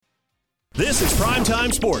This is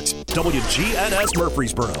Primetime Sports, WGNS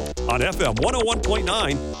Murfreesboro, on FM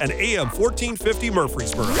 101.9 and AM 1450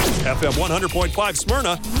 Murfreesboro, FM 100.5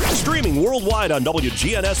 Smyrna, streaming worldwide on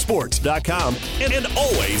WGNSSports.com, and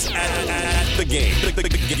always at the game.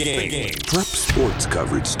 The game. Prep sports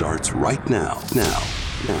coverage starts right now. Now.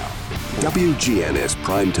 WGNS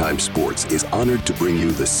Primetime Sports is honored to bring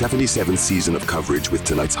you the 77th season of coverage with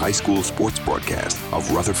tonight's high school sports broadcast of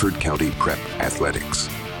Rutherford County Prep Athletics.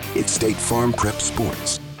 It's State Farm Prep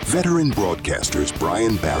Sports. Veteran broadcasters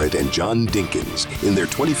Brian Barrett and John Dinkins, in their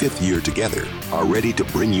 25th year together, are ready to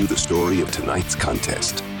bring you the story of tonight's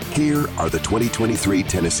contest. Here are the 2023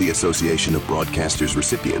 Tennessee Association of Broadcasters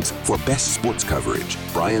recipients for Best Sports Coverage,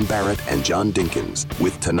 Brian Barrett and John Dinkins,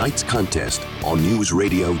 with tonight's contest on News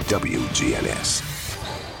Radio WGNS.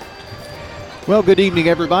 Well, good evening,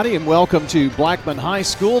 everybody, and welcome to Blackman High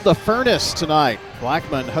School, the Furnace tonight.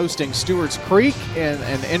 Blackman hosting Stewarts Creek in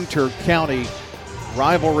an inter-county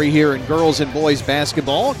rivalry here in girls and boys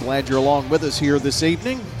basketball. Glad you're along with us here this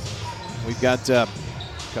evening. We've got a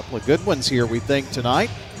couple of good ones here, we think,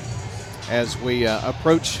 tonight as we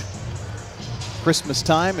approach Christmas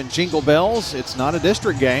time and Jingle Bells. It's not a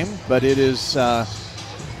district game, but it is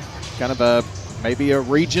kind of maybe a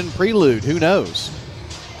region prelude. Who knows?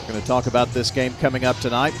 We're going to talk about this game coming up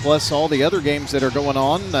tonight, plus all the other games that are going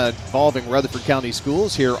on involving Rutherford County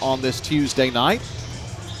schools here on this Tuesday night.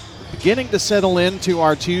 Beginning to settle into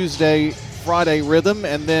our Tuesday-Friday rhythm,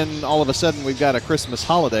 and then all of a sudden we've got a Christmas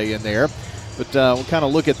holiday in there. But we'll kind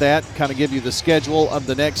of look at that, kind of give you the schedule of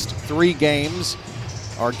the next three games,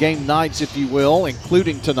 or game nights, if you will,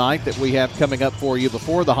 including tonight that we have coming up for you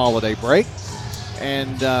before the holiday break.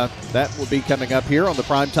 And that will be coming up here on the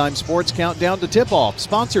Primetime Sports Countdown to Tip-Off,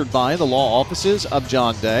 sponsored by the law offices of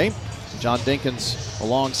John Day. John Dinkins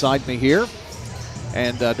alongside me here.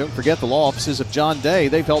 And don't forget the law offices of John Day.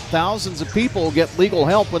 They've helped thousands of people get legal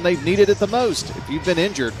help when they've needed it the most. If you've been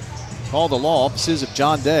injured, call the law offices of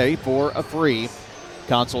John Day for a free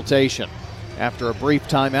consultation. After a brief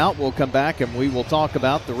timeout, we'll come back and we will talk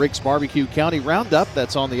about the Rick's Barbecue County Roundup.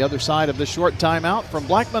 That's on the other side of the short timeout from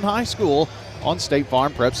Blackman High School on State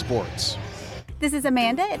Farm Prep Sports. This is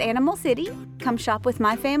Amanda at Animal City. Come shop with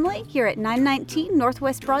my family here at 919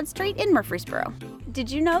 Northwest Broad Street in Murfreesboro.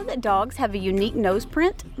 Did you know that dogs have a unique nose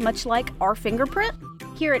print, much like our fingerprint?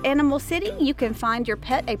 Here at Animal City, you can find your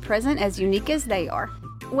pet a present as unique as they are.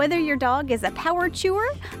 Whether your dog is a power chewer,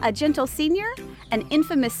 a gentle senior, an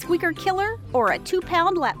infamous squeaker killer, or a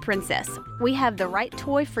 2-pound lap princess, we have the right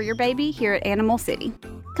toy for your baby here at Animal City.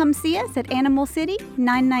 Come see us at Animal City,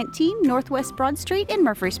 919 Northwest Broad Street in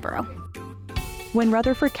Murfreesboro. When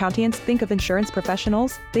Rutherford Countyans think of insurance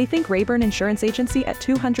professionals, they think Rayburn Insurance Agency at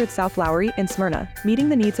 200 South Lowry in Smyrna, meeting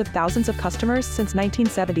the needs of thousands of customers since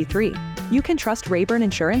 1973. You can trust Rayburn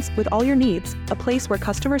Insurance with all your needs, a place where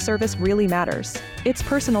customer service really matters. It's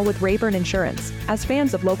personal with Rayburn Insurance, as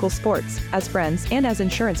fans of local sports, as friends, and as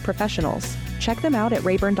insurance professionals. Check them out at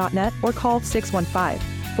rayburn.net or call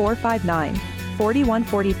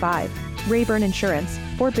 615-459-4145. Rayburn Insurance,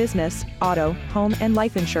 for business, auto, home, and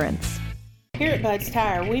life insurance. Here at Bud's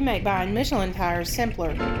Tire, we make buying Michelin tires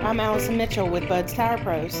simpler. I'm Allison Mitchell with Bud's Tire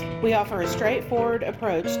Pros. We offer a straightforward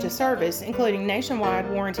approach to service, including nationwide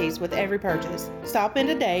warranties with every purchase. Stop in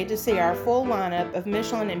today to see our full lineup of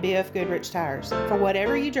Michelin and BF Goodrich tires. For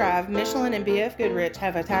whatever you drive, Michelin and BF Goodrich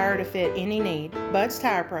have a tire to fit any need. Bud's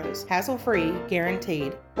Tire Pros, hassle-free,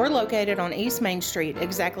 guaranteed. We're located on East Main Street,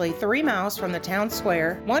 exactly 3 miles from the town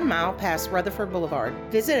square, 1 mile past Rutherford Boulevard.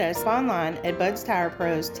 Visit us online at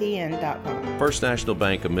budstireprostn.com. First National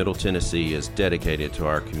Bank of Middle Tennessee is dedicated to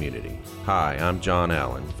our community. Hi, I'm John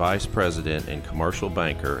Allen, Vice President and Commercial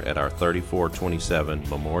Banker at our 3427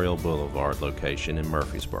 Memorial Boulevard location in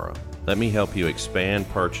Murfreesboro. Let me help you expand,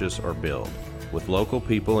 purchase, or build. With local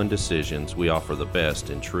people and decisions, we offer the best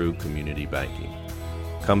in true community banking.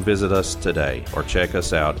 Come visit us today or check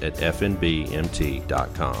us out at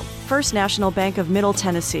fnbmt.com. First National Bank of Middle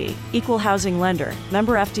Tennessee, Equal Housing Lender,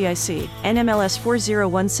 member FDIC, NMLS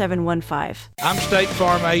 401715. I'm State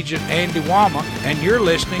Farm Agent Andy Wama, and you're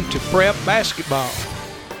listening to Prep Basketball.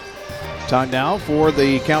 Time now for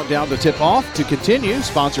the Countdown to Tip-Off to continue,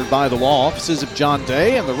 sponsored by the law offices of John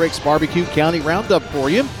Day and the Rick's Barbecue County Roundup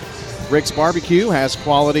for you. Rick's Barbecue has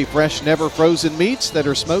quality, fresh, never frozen meats that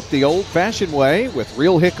are smoked the old-fashioned way with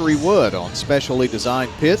real hickory wood on specially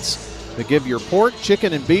designed pits that give your pork,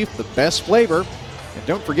 chicken, and beef the best flavor. And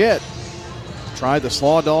don't forget, try the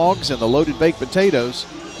slaw dogs and the loaded baked potatoes.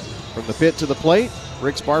 From the pit to the plate,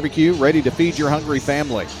 Rick's Barbecue, ready to feed your hungry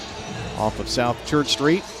family. Off of South Church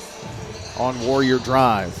Street on Warrior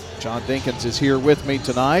Drive. John Dinkins is here with me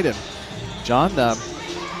tonight. And John,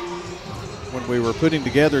 when we were putting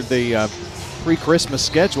together the pre-Christmas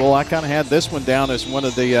schedule, I kind of had this one down as one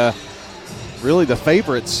of the really the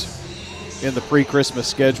favorites in the pre-Christmas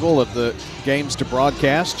schedule of the games to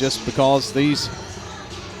broadcast, just because these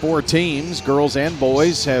 4 teams, girls and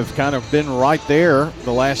boys, have kind of been right there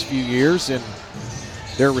the last few years in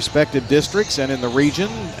their respective districts and in the region,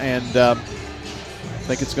 and I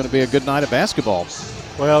think it's going to be a good night of basketball.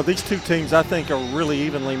 Well, these 2 teams, I think, are really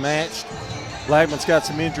evenly matched. Blackman's got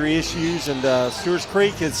some injury issues, and Stewarts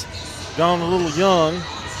Creek has gone a little young,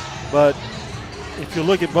 but if you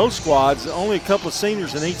look at both squads, only a couple of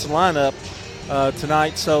seniors in each lineup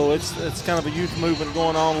tonight, so it's kind of a youth movement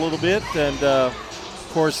going on a little bit, and of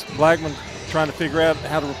course Blackman trying to figure out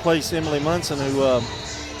how to replace Emily Munson, who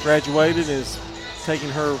graduated and is taking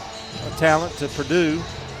her talent to Purdue,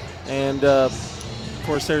 and of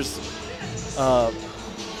course there's a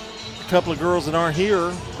couple of girls that aren't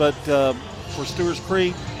here, but for Stewarts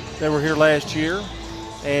Creek, they were here last year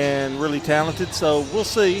and really talented, so we'll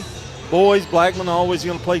see. Boys, Blackman always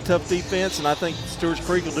going to play tough defense, and I think Stewarts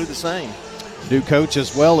Creek will do the same. New coach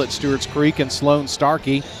as well at Stewarts Creek, and Sloan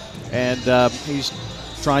Starkey, and he's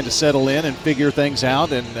trying to settle in and figure things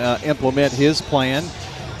out and implement his plan.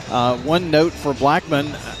 One note for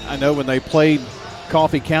Blackman, I know when they played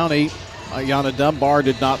Coffee County, Yana Dunbar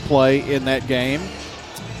did not play in that game,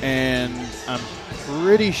 and I'm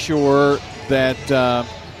pretty sure that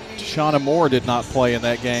Shauna Moore did not play in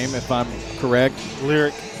that game, if I'm correct.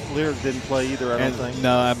 Lyric didn't play either, I don't think.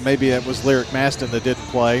 No, maybe it was Lyric Maston that didn't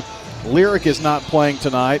play. Lyric is not playing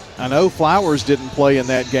tonight. I know Flowers didn't play in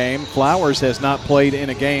that game. Flowers has not played in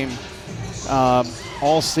a game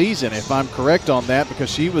all season, if I'm correct on that, because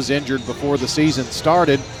she was injured before the season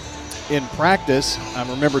started in practice. I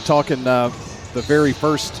remember talking the very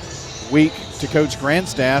first week to Coach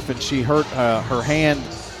Grandstaff, and she hurt her hand,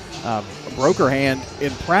 broke her hand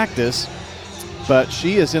in practice, but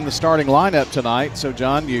she is in the starting lineup tonight. So,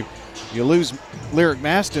 John, you lose Lyric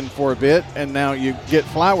Maston for a bit, and now you get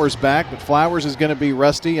Flowers back, but Flowers is going to be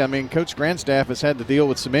rusty. I mean, Coach Grandstaff has had to deal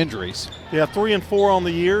with some injuries. Yeah, 3-4 on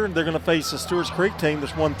the year. They're going to face the Stewarts Creek team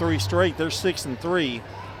that's won 3 straight. They're 6-3.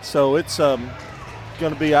 So it's going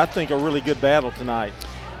to be, I think, a really good battle tonight.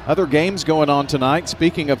 Other games going on tonight.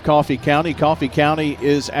 Speaking of Coffee County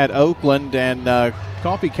is at Oakland, and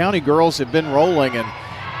Coffee County girls have been rolling, and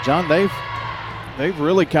John, they've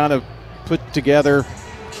really kind of put together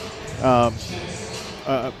a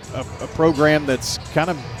program that's kind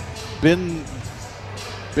of been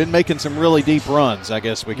making some really deep runs, I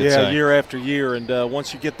guess we could say. Yeah, year after year, and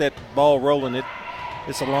once you get that ball rolling,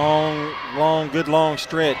 it's a long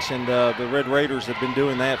stretch, and the Red Raiders have been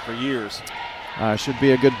doing that for years. Should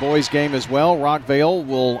be a good boys game as well. Rockvale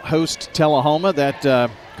will host Tullahoma. That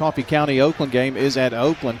Coffee County-Oakland game is at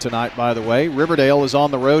Oakland tonight, by the way. Riverdale is on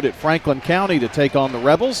the road at Franklin County to take on the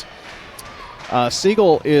Rebels.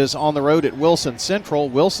 Siegel is on the road at Wilson Central.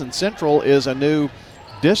 Wilson Central is a new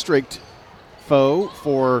district foe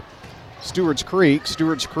for Stewarts Creek.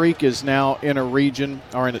 Stewarts Creek is now in a region,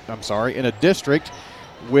 or in a district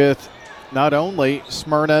with not only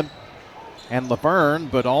Smyrna and Laverne,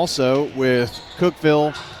 but also with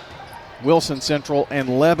Cookeville, Wilson Central,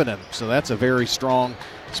 and Lebanon. So that's a very strong,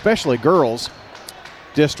 especially girls,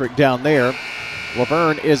 district down there.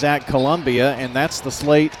 Laverne is at Columbia, and that's the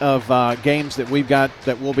slate of games that we've got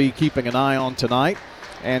that we'll be keeping an eye on tonight.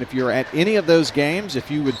 And if you're at any of those games,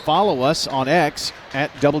 if you would follow us on X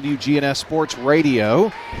at WGNS Sports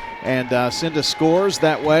Radio and send us scores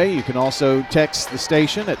that way. You can also text the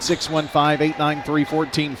station at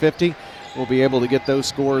 615-893-1450. We'll be able to get those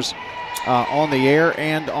scores on the air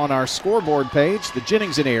and on our scoreboard page, the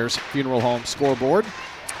Jennings & Ayers Funeral Home scoreboard.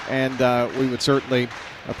 And we would certainly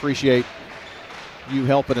appreciate you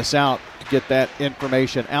helping us out to get that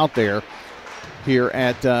information out there here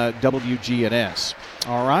at WGNS.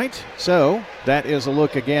 All right, so that is a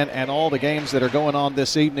look again at all the games that are going on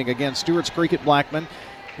this evening. Again, Stewarts Creek at Blackman.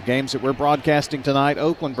 The games that we're broadcasting tonight: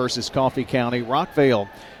 Oakland versus Coffee County, Rockvale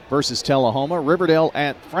versus Tullahoma, Riverdale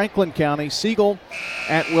at Franklin County, Siegel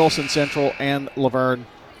at Wilson Central, and Laverne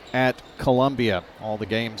at Columbia. All the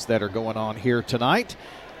games that are going on here tonight.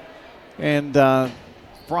 And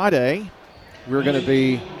Friday, we're going to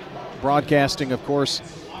be broadcasting, of course,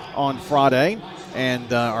 on Friday.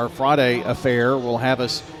 And our Friday affair will have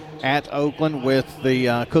us at Oakland with the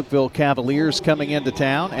Cookeville Cavaliers coming into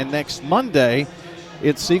town. And next Monday,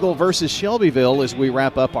 it's Siegel versus Shelbyville as we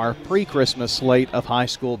wrap up our pre-Christmas slate of high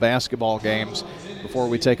school basketball games before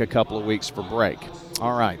we take a couple of weeks for break.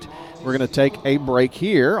 All right, we're going to take a break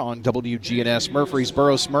here on WGNS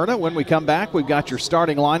Murfreesboro Smyrna. When we come back, we've got your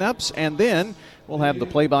starting lineups, and then we'll have the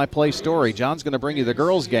play-by-play story. John's going to bring you the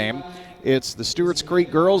girls' game. It's the Stewarts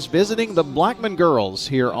Creek girls visiting the Blackman girls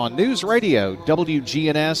here on News Radio,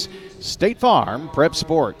 WGNS, State Farm Prep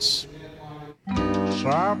Sports.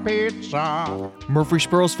 Pizza.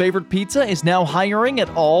 Murfreesboro's favorite pizza is now hiring at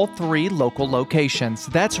all 3 local locations.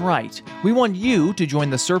 That's right. We want you to join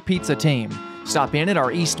the Sir Pizza team. Stop in at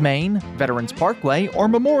our East Main, Veterans Parkway, or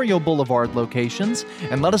Memorial Boulevard locations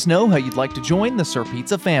and let us know how you'd like to join the Sir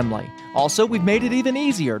Pizza family. Also, we've made it even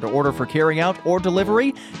easier to order for carryout or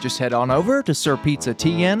delivery. Just head on over to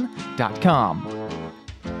sirpizzatn.com.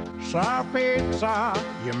 Sir Pizza,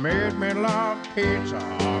 you made me love pizza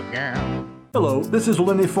again. Hello, this is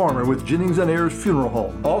Lenny Farmer with Jennings & Ayers Funeral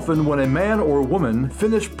Home. Often when a man or woman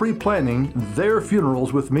finish pre-planning their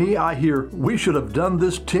funerals with me, I hear, "We should have done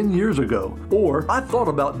this 10 years ago." Or, "I thought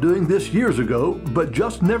about doing this years ago, but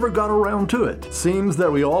just never got around to it." Seems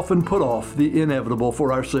that we often put off the inevitable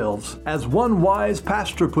for ourselves. As one wise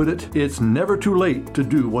pastor put it, it's never too late to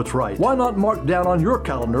do what's right. Why not mark down on your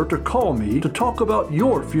calendar to call me to talk about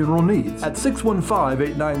your funeral needs at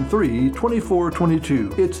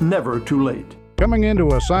 615-893-2422. It's never too late. Coming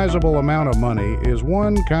into a sizable amount of money is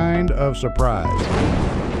one kind of surprise.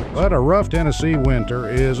 But a rough Tennessee winter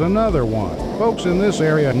is another one. Folks in this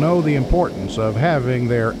area know the importance of having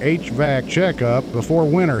their HVAC checkup before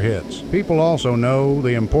winter hits. People also know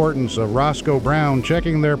the importance of Roscoe Brown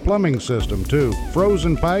checking their plumbing system too.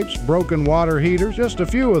 Frozen pipes, broken water heaters, just a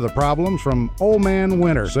few of the problems from Old Man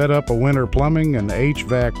Winter. Set up a winter plumbing and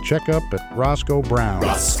HVAC checkup at Roscoe Brown.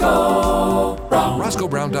 Roscoe Brown.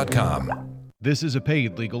 RoscoeBrown.com. This is a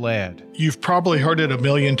paid legal ad. You've probably heard it a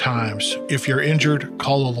million times. If you're injured,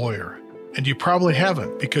 call a lawyer. And you probably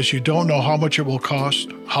haven't because you don't know how much it will cost,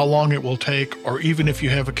 how long it will take, or even if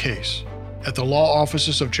you have a case. At the law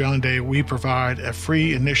offices of John Day, we provide a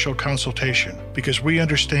free initial consultation because we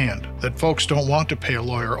understand that folks don't want to pay a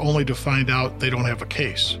lawyer only to find out they don't have a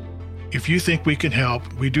case. If you think we can help,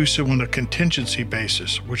 we do so on a contingency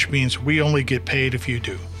basis, which means we only get paid if you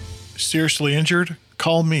do. Seriously injured?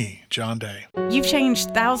 Call me, John Day. You've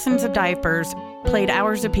changed thousands of diapers, played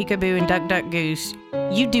hours of peekaboo and duck, duck, goose.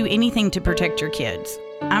 You'd do anything to protect your kids.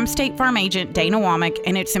 I'm State Farm Agent Dana Womack,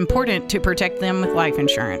 and it's important to protect them with life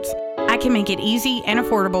insurance. I can make it easy and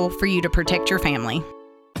affordable for you to protect your family.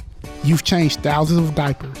 You've changed thousands of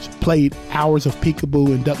diapers, played hours of peekaboo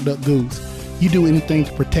and duck, duck, goose. You do anything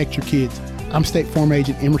to protect your kids. I'm State Farm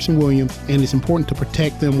Agent Emerson Williams, and it's important to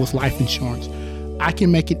protect them with life insurance. I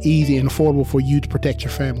can make it easy and affordable for you to protect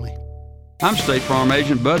your family. I'm State Farm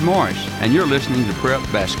Agent Bud Morris, and you're listening to Prep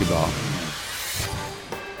Basketball.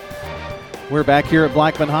 We're back here at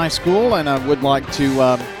Blackman High School, and I would like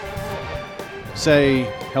to say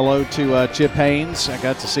hello to Chip Haynes. I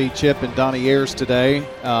got to see Chip and Donnie Ayers today.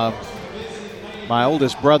 My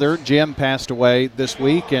oldest brother, Jim, passed away this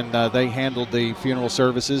week, and they handled the funeral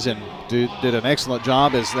services and did an excellent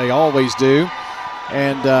job, as they always do.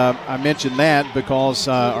 And I mentioned that because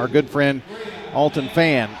our good friend Alton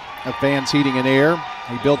Fan of Fans Heating and Air,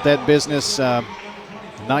 he built that business in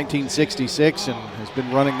 1966 and has been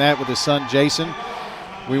running that with his son Jason.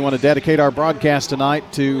 We want to dedicate our broadcast tonight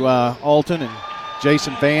to Alton and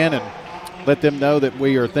Jason Fan and let them know that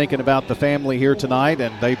we are thinking about the family here tonight,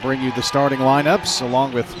 and they bring you the starting lineups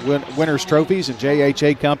along with winners' trophies and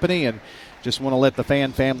JHA Company, and just want to let the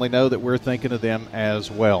Fan family know that we're thinking of them as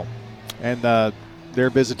well. And their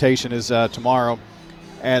visitation is tomorrow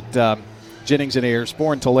at Jennings & Ayers,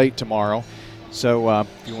 4 until 8 tomorrow. So if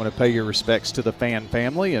you want to pay your respects to the Fan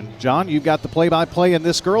family. And, John, you've got the play-by-play in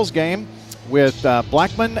this girls' game with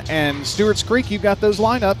Blackman and Stewarts Creek. You've got those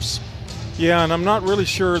lineups. Yeah, and I'm not really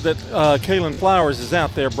sure that Kaylin Flowers is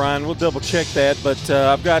out there, Brian. We'll double-check that. But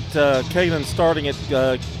I've got Kaylin starting at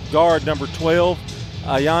guard number 12,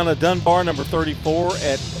 Ayana Dunbar, number 34,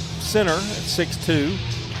 at center at 6'2",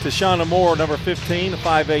 Tashana Moore, number 15, a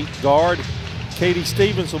 5'8" guard. Katie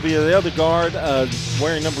Stevens will be the other guard,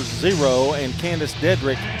 wearing number 0, and Candace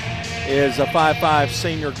Dedrick is a 5'5"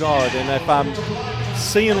 senior guard. And if I'm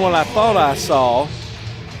seeing what I thought I saw,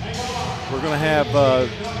 we're going to have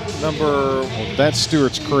number... Well, that's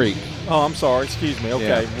Stewarts Creek. Oh, I'm sorry. Excuse me.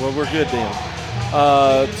 Okay. Yeah. Well, we're good then.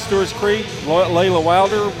 Stewarts Creek, Layla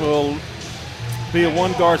Wilder will be a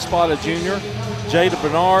one-guard spot at junior. Jada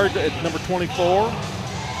Bernard at number 24.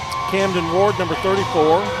 Camden Ward, number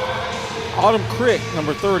 34. Autumn Crick,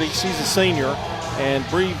 number 30. She's a senior. And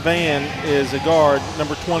Bree Van is a guard,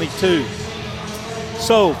 number 22.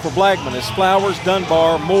 So for Blackman, it's Flowers,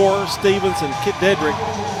 Dunbar, Moore, Stevens, and Kit Dedrick.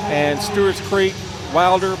 And Stewarts Creek,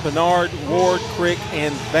 Wilder, Bernard, Ward, Crick,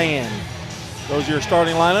 and Van. Those are your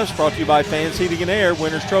starting lineups, brought to you by Fans Heating and Air,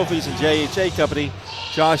 Winners Trophies, and JHA Company.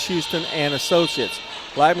 Josh Houston and Associates.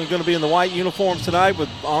 Blackman going to be in the white uniforms tonight with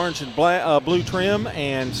orange and blue trim,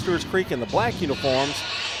 and Stewarts Creek in the black uniforms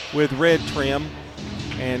with red trim.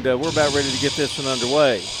 And we're about ready to get this one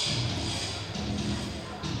underway.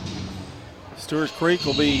 Stewarts Creek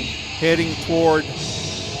will be heading toward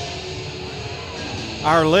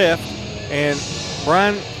our left. And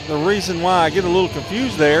Brian, the reason why I get a little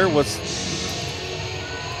confused there was,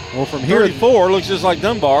 well, from here, 34 looks just like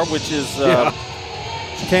Dunbar, which is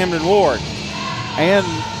Camden Ward. And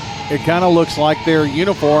it kind of looks like their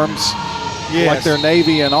uniforms, like they're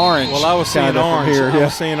navy and orange. Well, I was seeing orange. Here. I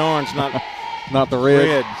was seeing orange, not the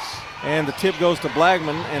red. And the tip goes to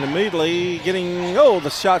Blackman, and immediately the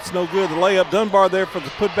shot's no good. The layup, Dunbar there for the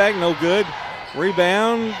putback, no good.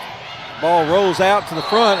 Rebound, ball rolls out to the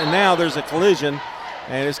front, and now there's a collision,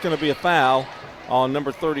 and it's going to be a foul on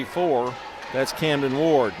number 34. That's Camden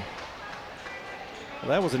Ward. Well,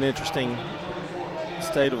 that was an interesting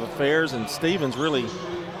state of affairs, and Stevens really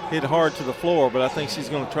hit hard to the floor, but I think she's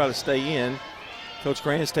going to try to stay in. Coach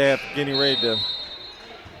Grandstaff getting ready to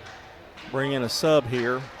bring in a sub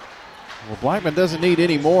here. Well, Blackman doesn't need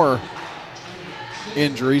any more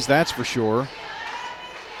injuries, that's for sure.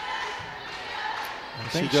 I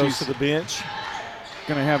think she goes to the bench.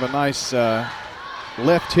 Going to have a nice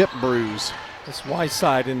left hip bruise. That's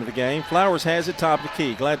Whiteside into the game. Flowers has it top of the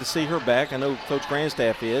key. Glad to see her back. I know Coach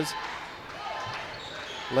Grandstaff is.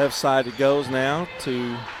 Left side it goes now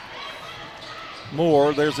to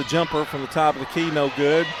Moore. There's a jumper from the top of the key, no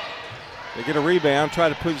good. They get a rebound, try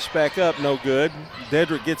to push back up, no good.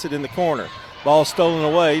 Dedrick gets it in the corner. Ball stolen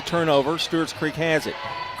away, turnover. Stewarts Creek has it.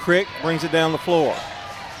 Crick brings it down the floor.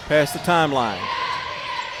 Past the timeline.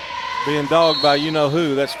 Being dogged by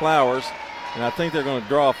you-know-who, that's Flowers. And I think they're going to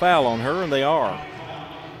draw a foul on her, and they are.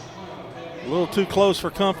 A little too close for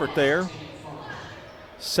comfort there.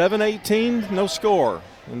 7-18, no score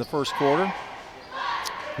in the first quarter.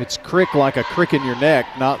 It's crick like a crick in your neck,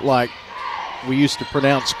 not like we used to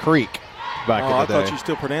pronounce creek back in the day. I thought you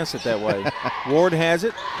still pronounced it that way. Ward has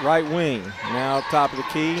it, right wing. Now top of the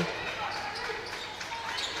key.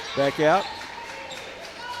 Back out.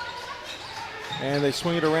 And they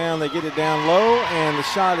swing it around, they get it down low, and the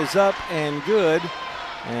shot is up and good.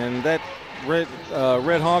 And that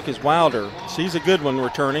Red Hawk is Wilder. She's a good one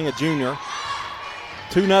returning, a junior.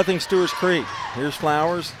 2-0 Stewarts Creek. Here's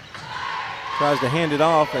Flowers. Tries to hand it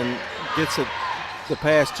off and gets it the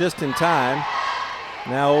pass just in time.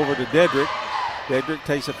 Now over to Dedrick. Dedrick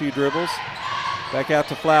takes a few dribbles. Back out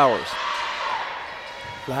to Flowers.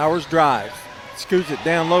 Flowers drives. Scoots it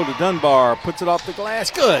down low to Dunbar. Puts it off the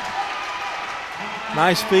glass. Good.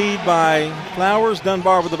 Nice feed by Flowers.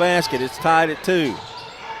 Dunbar with the basket. It's tied at 2.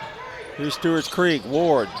 Here's Stewarts Creek.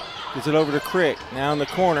 Ward gets it over to Crick. Now in the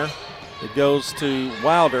corner. It goes to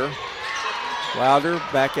Wilder. Wilder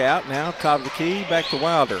back out now. Top of the key. Back to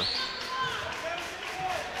Wilder.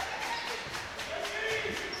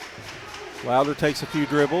 Wilder takes a few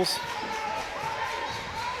dribbles.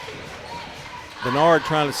 Bernard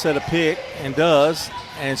trying to set a pick and does.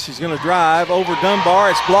 And she's going to drive over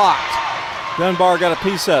Dunbar. It's blocked. Dunbar got a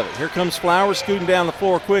piece of it. Here comes Flowers scooting down the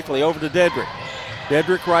floor quickly over to Dedrick.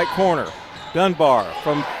 Dedrick right corner. Dunbar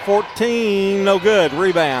from 14, no good.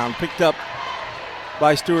 Rebound picked up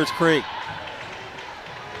by Stewarts Creek.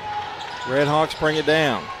 Red Hawks bring it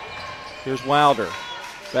down. Here's Wilder.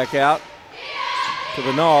 Back out to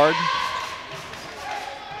Bernard.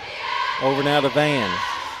 Over now to Van.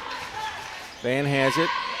 Van has it.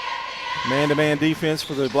 Man-to-man defense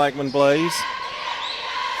for the Blackman Blaze.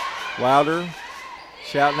 Wilder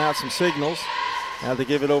shouting out some signals. Now they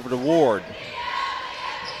give it over to Ward.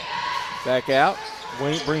 Back out.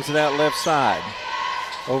 Wink brings it out left side.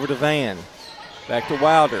 Over to Van. Back to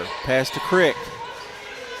Wilder. Pass to Crick.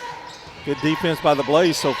 Good defense by the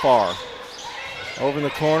Blaze so far. Over in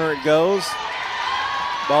the corner it goes.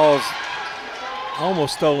 Ball's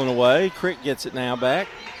almost stolen away. Crick gets it now back.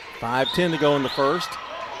 5:10 to go in the first.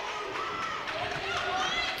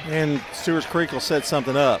 And Stewarts Creek will set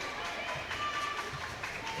something up.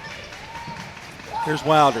 Here's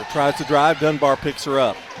Wilder. Tries to drive. Dunbar picks her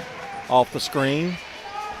up. Off the screen.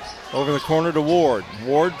 Over in the corner to Ward.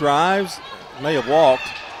 Ward drives. May have walked.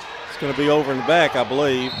 It's going to be over in the back, I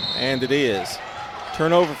believe. And it is.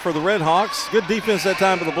 Turnover for the Red Hawks. Good defense that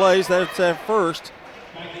time for the Blaze. That's at first.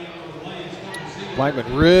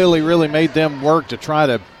 Blackman really made them work to try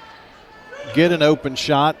to get an open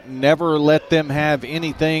shot. Never let them have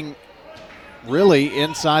anything really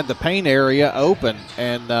inside the paint area open.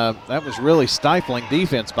 And that was really stifling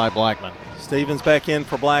defense by Blackman. Stevens back in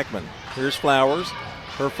for Blackman. Here's Flowers.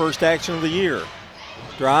 Her first action of the year.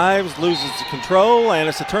 drives, loses control, and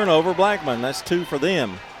it's a turnover. Blackman, that's 2 for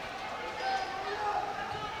them.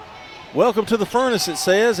 Welcome to the Furnace, it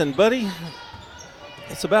says, and buddy,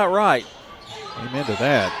 it's about right. Amen to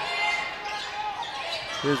that.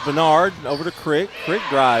 Here's Bernard over to Crick. Crick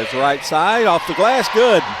drives right side, off the glass,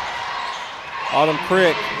 good. Autumn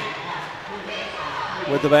Crick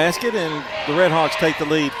with the basket, and the Redhawks take the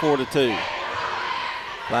lead 4-2.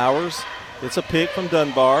 Flowers gets a pick from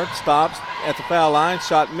Dunbar, stops at the foul line,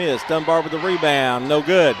 shot missed. Dunbar with the rebound, no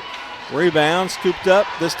good. Rebound scooped up,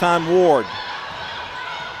 this time Ward.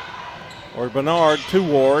 Or Bernard to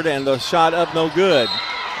Ward, and the shot up no good.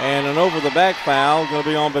 And an over-the-back foul going to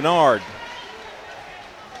be on Bernard.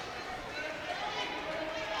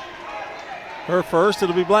 Her first,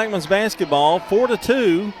 it'll be Blackman's basketball,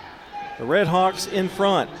 4-2. The Redhawks in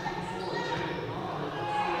front.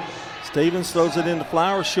 Stevens throws it into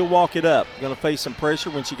Flowers. She'll walk it up. Going to face some pressure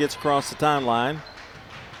when she gets across the timeline.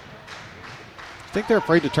 Think they're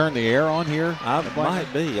afraid to turn the air on here? Might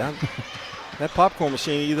be. That popcorn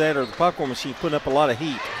machine, either that or the popcorn machine, putting up a lot of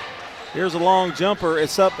heat. Here's a long jumper.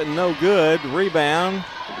 It's up and no good. Rebound.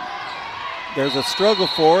 There's a struggle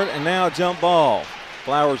for it, and now a jump ball.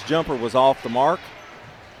 Flowers' jumper was off the mark,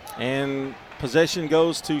 and possession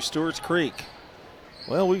goes to Stewarts Creek.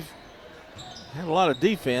 Well, we've had a lot of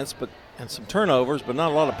defense and some turnovers, but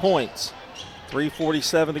not a lot of points.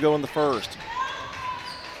 3:47 to go in the first.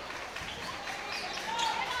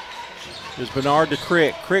 Here's Bernard to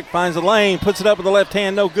Crick. Crick finds the lane, puts it up with the left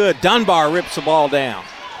hand, no good. Dunbar rips the ball down.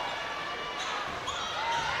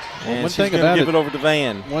 And she's going to give it over to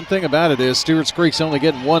Van. One thing about it is Stewarts Creek's only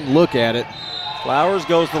getting one look at it. Flowers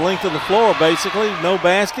goes the length of the floor, basically. No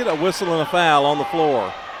basket, a whistle and a foul on the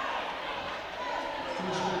floor.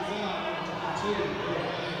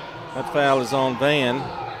 That foul is on Van.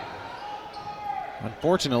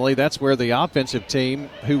 Unfortunately, that's where the offensive team,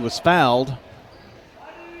 who was fouled,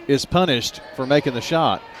 is punished for making the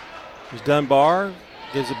shot. Here's Dunbar,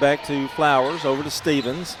 gives it back to Flowers, over to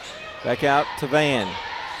Stevens, back out to Van.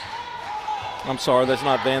 I'm sorry, that's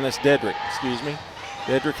not Van, that's Dedrick, excuse me.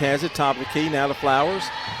 Dedrick has it, top of the key, now to Flowers.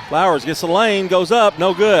 Flowers gets the lane, goes up,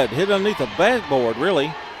 no good. Hit underneath the backboard,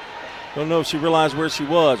 really. Don't know if she realized where she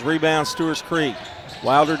was. Rebound, Stewarts Creek.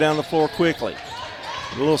 Wilder down the floor quickly.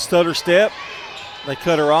 A little stutter step. They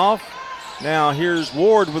cut her off. Now here's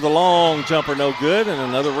Ward with a long jumper, no good, and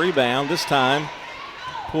another rebound, this time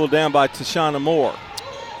pulled down by Tashana Moore.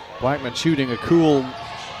 Blackman shooting a cool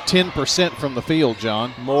 10% from the field,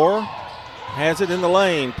 John. Moore has it in the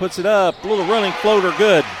lane, puts it up, a little running floater,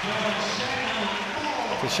 good.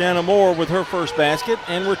 Tashana Moore with her first basket,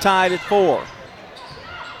 and we're tied at 4.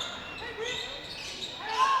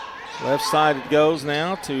 Left side it goes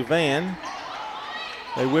now to Van.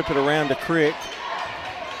 They whip it around to Crick.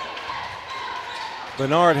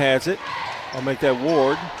 Bernard has it. I'll make that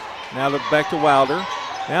Ward. Now they're back to Wilder.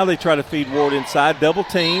 Now they try to feed Ward inside. Double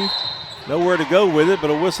teamed. Nowhere to go with it, but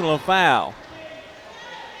a whistle and a foul.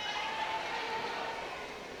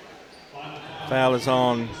 Foul is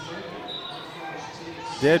on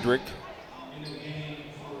Dedrick.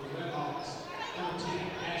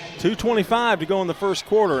 2:25 to go in the first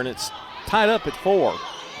quarter, and it's tied up at 4.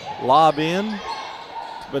 Lob in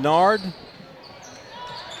to Bernard.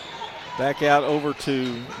 Back out over to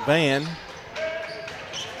Van.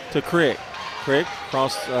 To Crick. Crick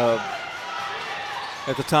cross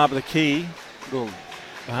at the top of the key. Little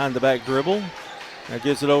behind the back dribble. Now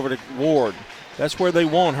gives it over to Ward. That's where they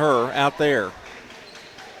want her, out there.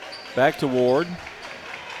 Back to Ward.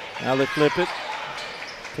 Now they flip it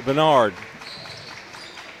to Bernard.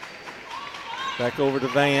 Back over to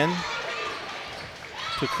Van.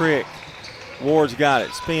 To Crick. Ward's got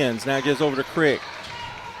it. Spins. Now gives over to Crick.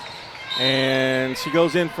 And she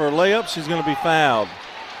goes in for a layup. She's going to be fouled.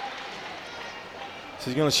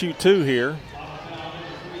 She's going to shoot 2 here.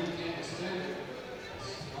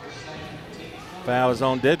 Foul is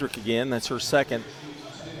on Dedrick again. That's her second.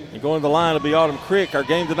 And going to the line will be Autumn Crick. Our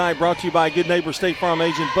game tonight brought to you by Good Neighbor State Farm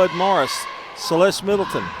agent Bud Morris, Celeste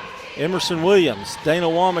Middleton, Emerson Williams, Dana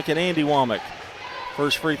Womack, and Andy Womack.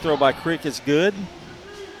 First free throw by Crick is good.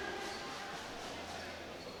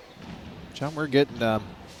 John, we're getting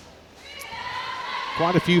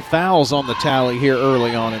quite a few fouls on the tally here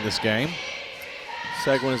early on in this game.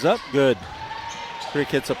 Second one is up, good. Crick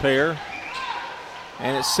hits a pair,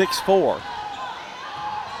 and it's 6-4.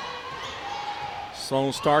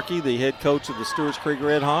 Sloan Starkey, the head coach of the Stewarts Creek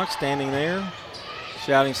Redhawks, standing there,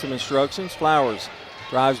 shouting some instructions. Flowers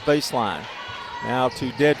drives baseline. Now to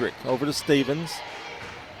Dedrick, over to Stevens.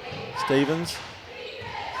 Stevens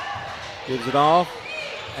gives it off,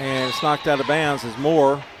 and it's knocked out of bounds as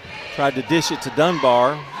Moore Tried to dish it to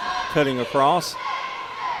Dunbar, cutting across.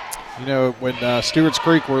 You know, when Stewarts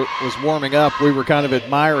Creek was warming up, we were kind of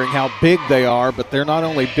admiring how big they are, but they're not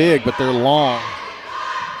only big, but they're long.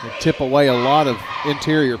 They tip away a lot of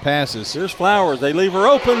interior passes. Here's Flowers. They leave her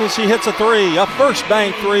open, and she hits a three. A first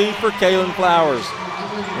bank three for Kaylin Flowers.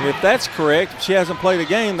 And if that's correct, if she hasn't played a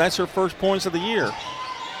game, that's her first points of the year.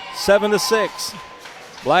 7-6.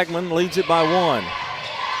 Blackman leads it by 1.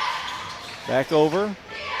 Back over.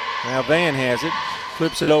 Now Van has it.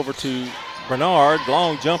 Flips it over to Bernard.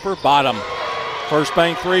 Long jumper, bottom. First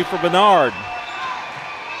bank three for Bernard.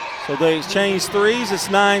 So they exchange threes. It's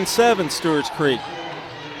 9-7 Stewarts Creek.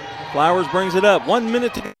 Flowers brings it up. 1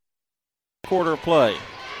 minute to quarter of play.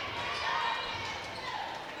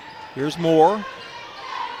 Here's Moore.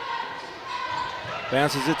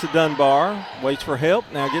 Bounces it to Dunbar. Waits for help.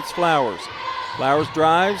 Now gets Flowers. Flowers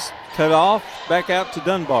drives. Cut off. Back out to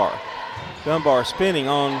Dunbar. Dunbar spinning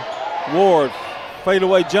on Ward.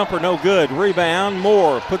 Fadeaway jumper, no good. Rebound.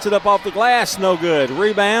 Moore puts it up off the glass. No good.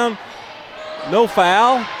 Rebound. No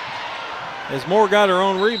foul. As Moore got her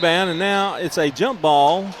own rebound, and now it's a jump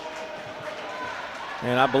ball.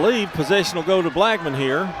 And I believe possession will go to Blackman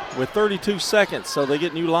here with 32 seconds, so they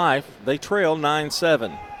get new life. They trail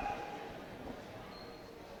 9-7.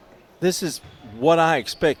 This is what I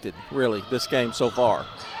expected, really, this game so far.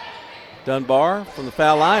 Dunbar from the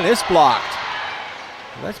foul line. It's blocked.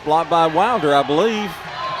 That's blocked by Wilder, I believe.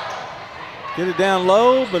 Get it down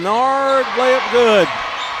low. Bernard, layup good.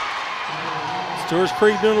 Stewarts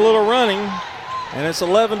Creek doing a little running, and it's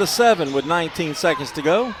 11-7 with 19 seconds to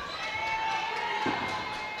go.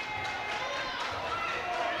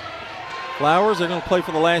 Flowers, they're going to play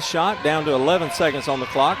for the last shot, down to 11 seconds on the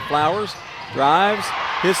clock. Flowers drives,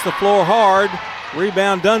 hits the floor hard.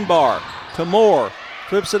 Rebound Dunbar to Moore.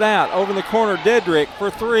 Flips it out over in the corner. Dedrick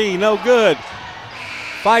for three, no good.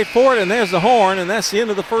 Fight for it, and there's the horn, and that's the end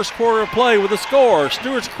of the first quarter of play with a score.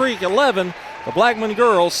 Stewarts Creek 11, the Blackman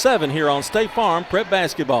girls 7 here on State Farm Prep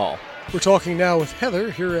Basketball. We're talking now with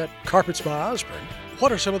Heather here at Carpets by Osborne.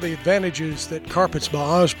 What are some of the advantages that Carpets by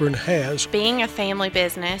Osborne has? Being a family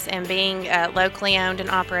business and being locally owned and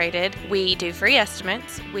operated, we do free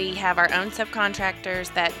estimates. We have our own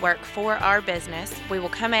subcontractors that work for our business. We will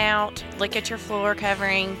come out, look at your floor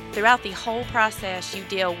covering. Throughout the whole process, you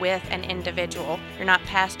deal with an individual. You're not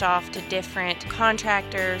passed off to different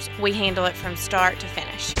contractors. We handle it from start to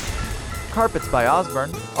finish. Carpets by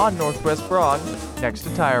Osborne on Northwest Broad, next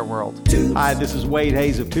to Tire World. Hi, this is Wade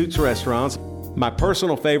Hayes of Toots Restaurants. My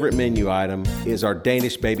personal favorite menu item is our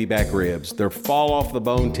Danish baby back ribs. They're fall off the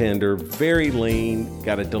bone tender, very lean,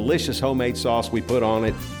 got a delicious homemade sauce we put on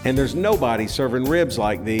it, and there's nobody serving ribs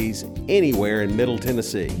like these anywhere in Middle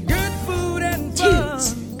Tennessee. Good food and fun.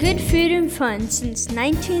 Toots, good food and fun since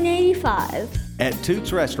 1985. At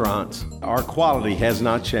Toots Restaurants, our quality has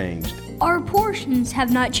not changed. Our portions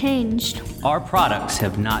have not changed. Our products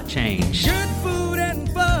have not changed. Good food and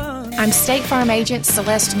fun. I'm State Farm Agent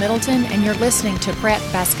Celeste Middleton, and you're listening to Prep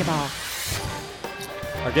Basketball.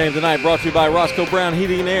 Our game tonight brought to you by Roscoe Brown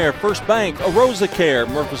Heating and Air, First Bank, Arosa Care,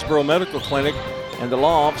 Murfreesboro Medical Clinic, and the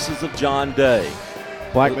law offices of John Day.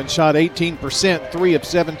 Blackman shot 18%, 3 of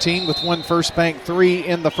 17 with one First Bank three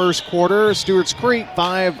in the first quarter. Stewarts Creek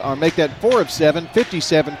 4 of 7,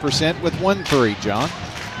 57% with 1 3, John.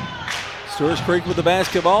 Stewarts Creek with the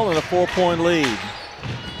basketball and a 4-point lead.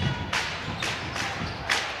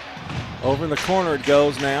 Over in the corner it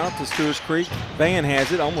goes now to Stewarts Creek. Van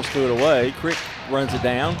has it, almost threw it away. Crick runs it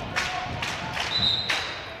down.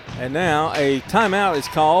 And now a timeout is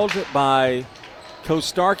called by Coach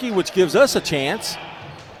Starkey, which gives us a chance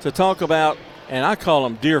to talk about, and I call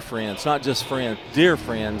them dear friends, not just friends, dear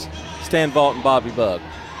friends, Stan Vaught and Bobby Bug.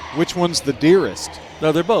 Which one's the dearest?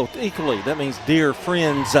 No, they're both equally. That means dear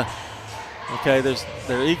friends. Okay,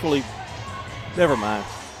 they're equally, never mind.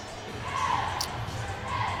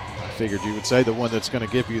 Figured you would say the one that's going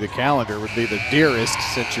to give you the calendar would be the dearest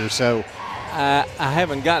since you're so. I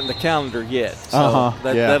haven't gotten the calendar yet, so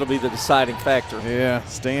that'll be the deciding factor. Yeah,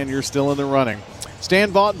 Stan, you're still in the running.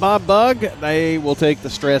 Stan Vaught and Bob Bug, they will take the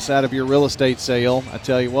stress out of your real estate sale. I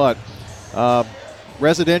tell you what,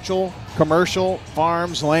 residential, commercial,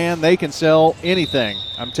 farms, land, they can sell anything.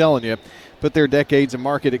 I'm telling you, put their decades of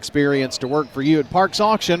market experience to work for you at Parks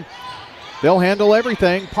Auction. They'll handle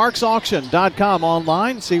everything. ParksAuction.com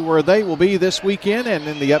online. See where they will be this weekend and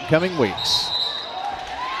in the upcoming weeks.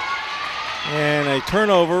 And a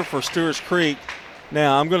turnover for Stewarts Creek.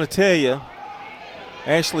 Now, I'm going to tell you,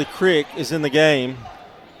 Ashley Crick is in the game,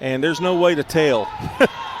 and there's no way to tell,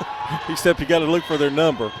 except you got to look for their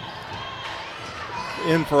number.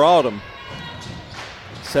 In for Autumn.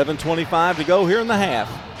 7:25 to go here in the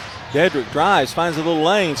half. Dedrick drives, finds a little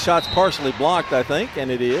lane. Shot's partially blocked, I think, and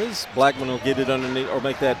it is. Blackman will get it underneath, or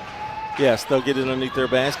make that. Yes, they'll get it underneath their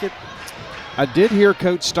basket. I did hear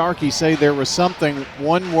Coach Starkey say there was something.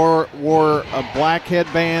 One wore a black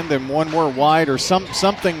headband and one wore white, or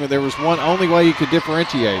something. There was one only way you could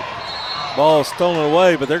differentiate. Ball stolen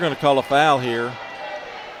away, but they're going to call a foul here.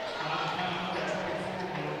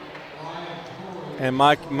 And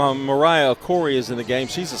Mariah Corey is in the game.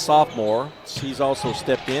 She's a sophomore. She's also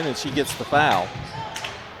stepped in, and she gets the foul.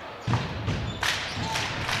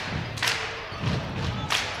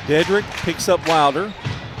 Dedrick picks up Wilder.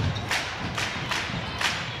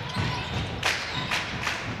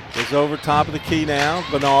 Goes over top of the key now.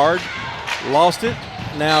 Bernard lost it.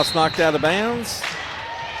 Now it's knocked out of bounds.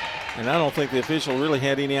 And I don't think the official really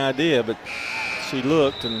had any idea, but she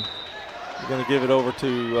looked, and we're going to give it over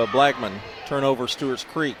to Blackman. Turnover, Stewarts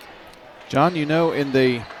Creek. John, in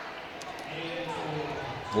the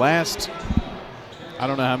last, I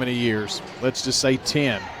don't know how many years, let's just say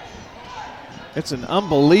 10, it's an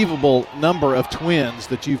unbelievable number of twins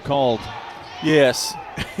that you've called. Yes.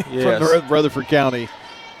 From Rutherford County.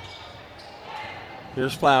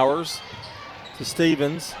 Here's Flowers to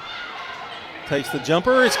Stevens. Takes the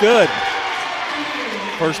jumper. It's good.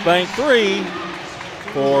 First bank three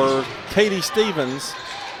for Katie Stevens.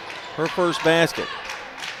 Her first basket.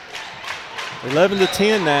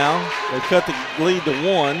 11-10 now. They cut the lead to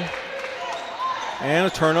 1. And a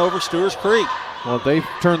turnover, Stewarts Creek. Well, they've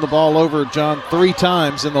turned the ball over, John, 3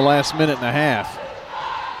 times in the last minute and a half.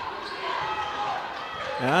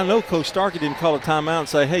 Now, I know Coach Starkey didn't call a timeout and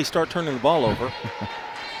say, hey, start turning the ball over.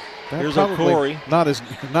 Here's O'Corey. Not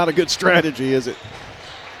a good strategy, is it?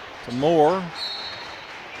 To Moore.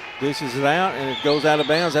 Dishes it out, and it goes out of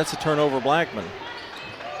bounds. That's a turnover, Blackman.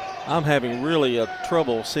 I'm having really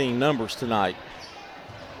trouble seeing numbers tonight.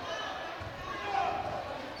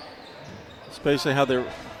 Especially how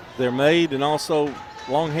they're made, and also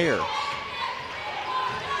long hair.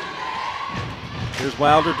 Here's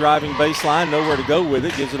Wilder driving baseline, nowhere to go with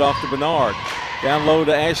it. Gives it off to Bernard. Down low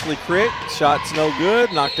to Ashley Crick. Shot's no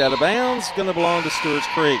good. Knocked out of bounds. Going to belong to Stewarts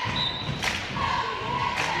Creek.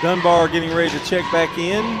 Dunbar getting ready to check back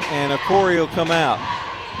in, and Corey will come out.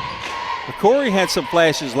 Corey had some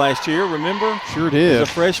flashes last year, remember? Sure did. As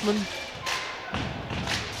a freshman.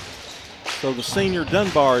 So the senior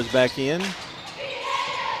Dunbar is back in.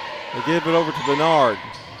 They give it over to Bernard,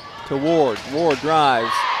 to Ward. Ward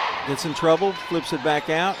drives, gets in trouble, flips it back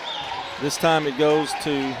out. This time it goes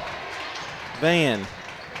to Van.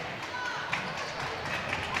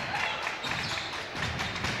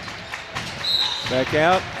 Back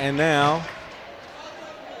out, and now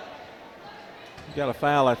you got a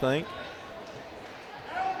foul, I think.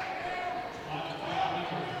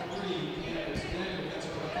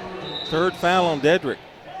 Third foul on Dedrick.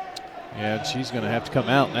 Yeah, she's going to have to come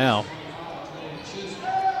out now.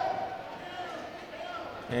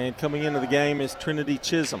 And coming into the game is Trinity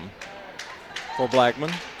Chisholm for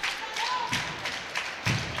Blackman.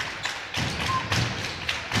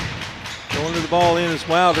 Going to the ball in is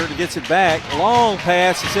Wilder. Gets it back. Long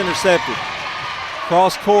pass. It's intercepted.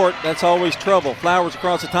 Cross court. That's always trouble. Flowers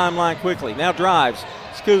across the timeline quickly. Now drives.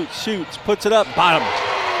 Scoots. Shoots. Puts it up. Bottom.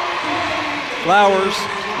 Flowers.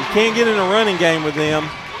 You can't get in a running game with them.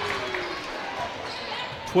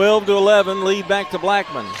 12-11. Lead back to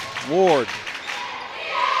Blackman. Ward.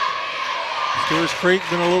 Stewarts Creek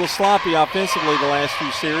been a little sloppy offensively the last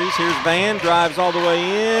few series. Here's Van. Drives all the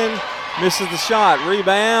way in. Misses the shot.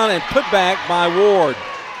 Rebound and put back by Ward.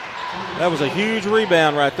 That was a huge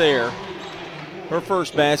rebound right there. Her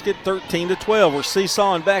first basket, 13-12. We're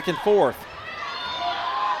seesawing back and forth.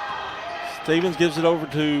 Stevens gives it over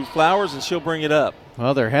to Flowers, and she'll bring it up.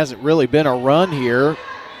 Well, there hasn't really been a run here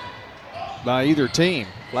by either team.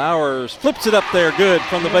 Flowers flips it up there good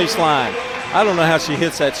from the baseline. I don't know how she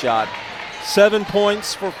hits that shot. 7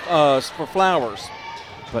 points for Flowers.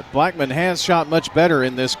 But Blackman has shot much better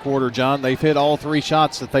in this quarter, John. They've hit all 3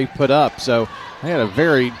 shots that they've put up. So they had a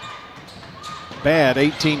very bad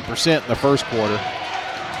 18% in the first quarter.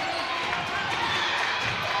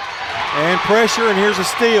 And pressure, and here's a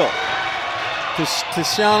steal.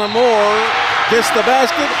 Tashana Moore gets the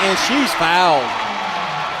basket, and she's fouled.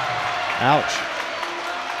 Ouch.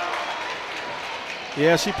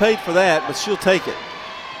 Yeah, she paid for that, but she'll take it.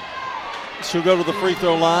 She'll go to the free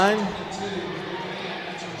throw line.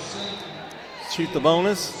 Shoot the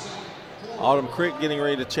bonus. Autumn Crick getting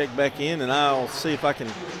ready to check back in, and I'll see if I can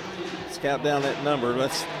scout down that number.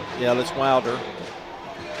 That's Wilder.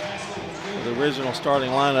 The original starting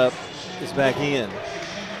lineup is back in.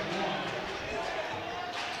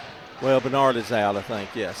 Well, Bernard is out, I think,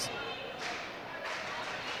 yes.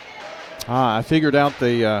 I figured out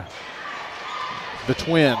the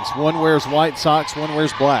twins. One wears white socks, one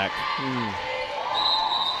wears black.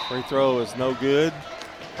 Free throw is no good.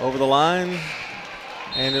 Over the line,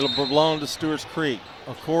 and it'll belong to Stewarts Creek.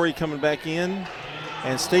 Corey coming back in,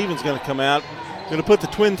 and Stevens going to come out. Going to put the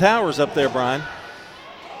Twin Towers up there, Brian.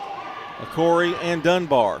 Corey and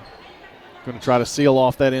Dunbar. Going to try to seal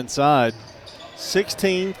off that inside.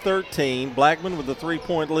 16-13, Blackman with the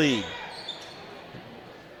 3-point lead.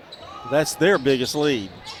 That's their biggest lead.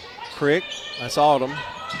 Crick, that's Autumn.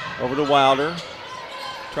 Over to Wilder.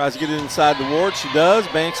 Tries to get it inside the Ward. She does.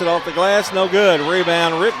 Banks it off the glass. No good.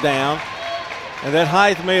 Rebound ripped down. And that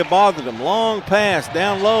height may have bothered him. Long pass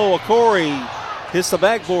down low. Corey hits the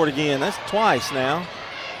backboard again. That's twice now.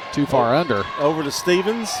 Too far under. Over to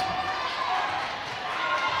Stevens.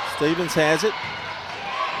 Stevens has it.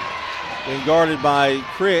 Being guarded by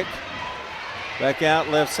Crick. Back out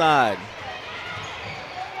left side.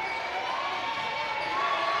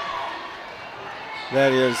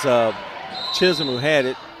 That is Chisholm who had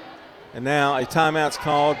it. And now a timeout's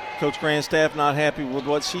called. Coach Grandstaff not happy with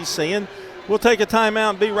what she's seeing. We'll take a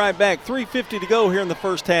timeout and be right back. 3:50 to go here in the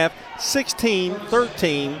first half.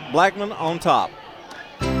 16-13, Blackman on top.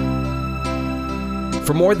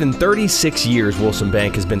 For more than 36 years, Wilson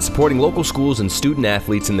Bank has been supporting local schools and student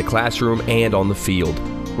athletes in the classroom and on the field.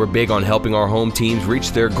 We're big on helping our home teams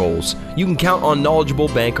reach their goals. You can count on knowledgeable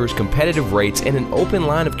bankers, competitive rates, and an open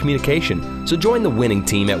line of communication. So join the winning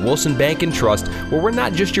team at Wilson Bank and Trust, where we're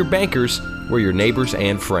not just your bankers, we're your neighbors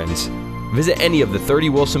and friends. Visit any of the 30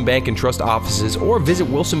 Wilson Bank and Trust offices or visit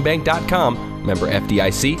wilsonbank.com. Member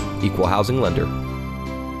FDIC, Equal Housing Lender.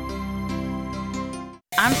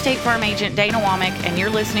 I'm State Farm Agent Dana Womack, and you're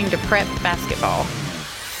listening to Prep Basketball.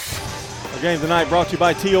 Our game tonight brought to you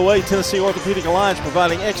by TOA, Tennessee Orthopedic Alliance,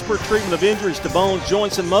 providing expert treatment of injuries to bones,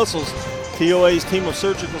 joints, and muscles. TOA's team of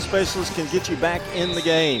surgical specialists can get you back in the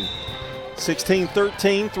game.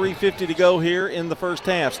 16-13, 3:50 to go here in the first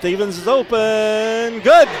half. Stevens is open.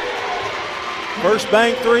 Good. First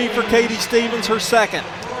bank three for Katie Stevens, her second.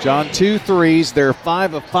 John, 2 threes. They're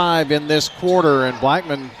 5 of 5 in this quarter, and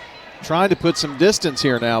Blackman trying to put some distance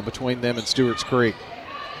here now between them and Stewarts Creek.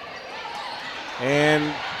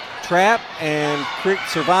 And trap, and Crick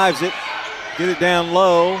survives it. Get it down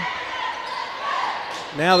low.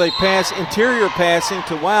 Now they pass interior passing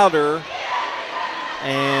to Wilder,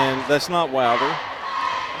 and that's not Wilder.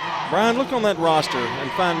 Brian, look on that roster and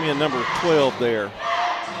find me a number 12 there.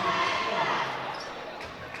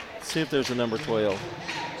 See if there's a number 12.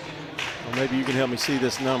 Or maybe you can help me see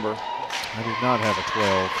this number. I do not have a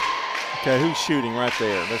 12. Okay, who's shooting right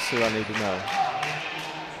there? That's who I need to know.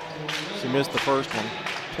 She missed the first one.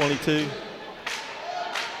 22.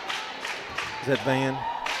 Is that Van?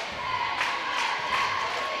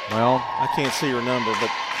 Well, I can't see her number,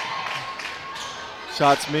 but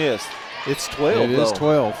shots missed. It's 12, It is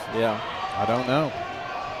 12. Yeah. I don't know.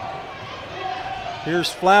 Here's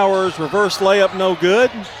Flowers. Reverse layup, no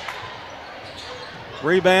good.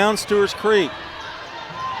 Rebound, Stewarts Creek.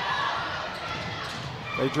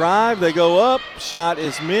 They drive, they go up. Shot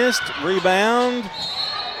is missed. Rebound.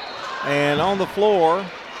 And on the floor,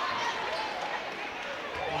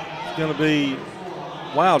 it's going to be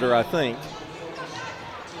Wilder, I think.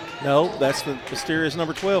 No, that's the mysterious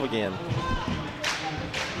number 12 again.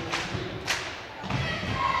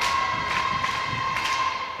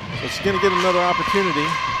 So she's going to get another opportunity.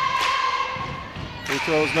 Free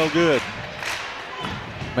throw's no good.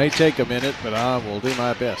 May take a minute, but I will do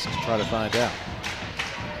my best to try to find out.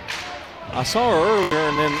 I saw her earlier,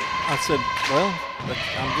 and then I said, well,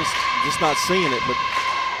 I'm just not seeing it. But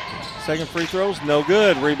second free throw's no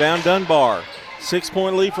good. Rebound, Dunbar.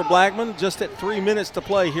 6-point lead for Blackman, just at 3 minutes to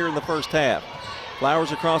play here in the first half.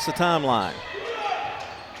 Flowers across the timeline.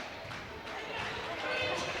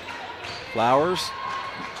 Flowers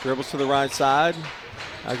dribbles to the right side.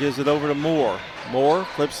 Now gives it over to Moore. Moore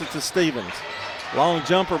flips it to Stevens. Long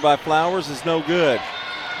jumper by Flowers is no good.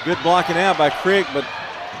 Good blocking out by Crick, but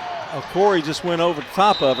Corey just went over the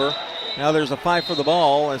top of her. Now there's a fight for the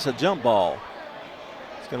ball. It's a jump ball.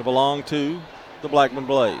 It's going to belong to the Blackman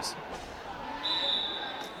Blaze.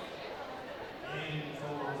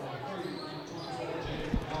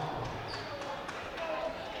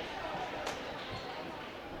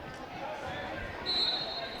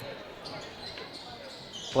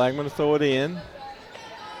 Blackman to throw it in.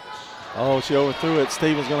 Oh, she overthrew it.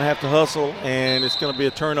 Stevens going to have to hustle, and it's going to be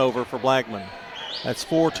a turnover for Blackman. That's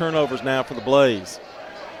 4 turnovers now for the Blaze.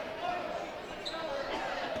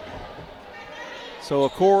 So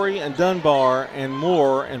Corey and Dunbar and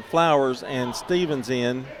Moore and Flowers and Stevens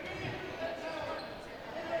in.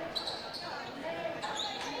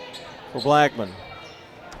 for Blackman.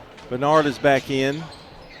 Bernard is back in.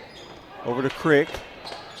 Over to Crick.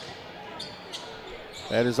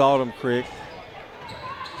 That is Autumn Crick.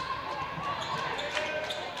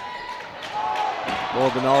 Boy,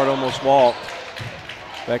 Bernard almost walked.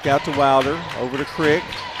 Back out to Wilder. Over to Crick.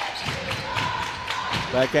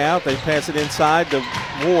 Back out. They pass it inside to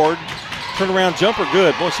Ward. Turnaround jumper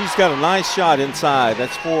good. Boy, she's got a nice shot inside.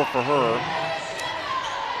 That's 4 for her.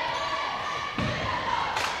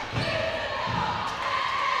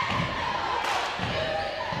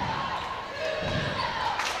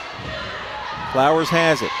 Flowers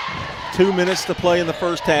has it. 2 minutes to play in the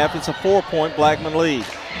first half. It's a 4-point Blackman lead.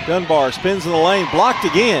 Dunbar spins in the lane, blocked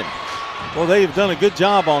again. Well, they've done a good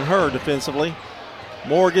job on her defensively.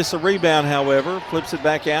 Moore gets the rebound, however, flips it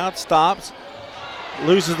back out, stops,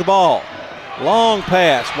 loses the ball. Long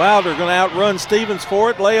pass. Wilder going to outrun Stevens for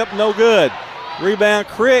it. Layup, no good. Rebound,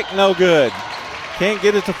 Crick, no good. Can't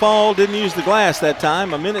get it to fall. Didn't use the glass that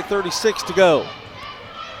time. 1:36 to go.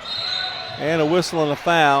 And a whistle and a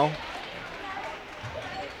foul.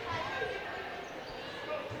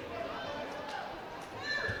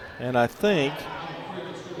 And I think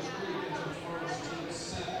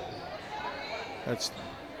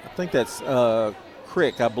that's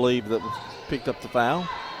Crick, I believe, that picked up the foul.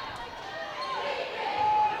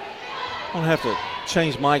 I'm going to have to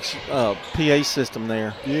change Mike's PA system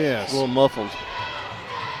there. Yes. It's a little muffled.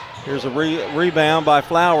 Here's a rebound by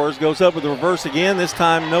Flowers. Goes up with the reverse again. This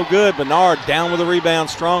time no good. Bernard down with the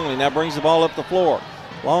rebound strongly. Now brings the ball up the floor.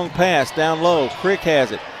 Long pass down low. Crick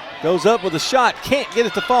has it. Goes up with a shot. Can't get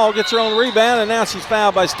it to fall. Gets her own rebound, and now she's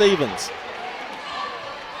fouled by Stevens.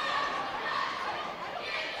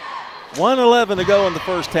 1:11 to go in the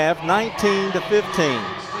first half. 19-15.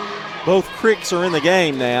 Both Cricks are in the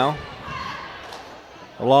game now,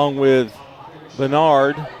 along with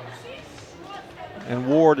Bernard and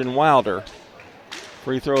Ward and Wilder.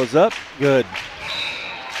 Free throw is up. Good.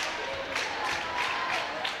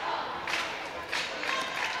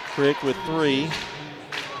 Crick with 3.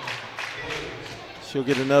 She'll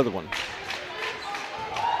get another one.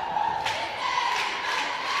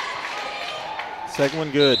 Second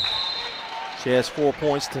one good. She has 4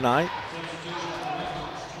 points tonight.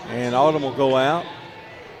 And Autumn will go out.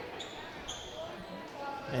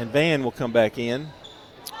 And Van will come back in.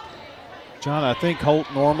 John, I think Holt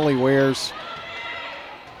normally wears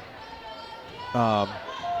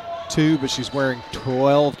 2, but she's wearing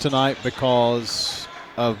 12 tonight because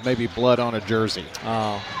of maybe blood on a jersey.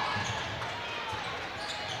 Oh.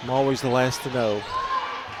 I'm always the last to know.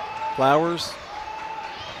 Flowers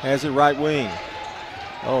has it right wing.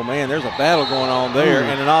 Oh, man, there's a battle going on there.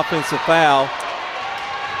 And an offensive foul.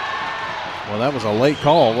 Well, that was a late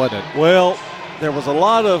call, wasn't it? Well, there was a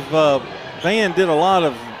lot of Van did a lot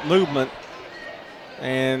of movement,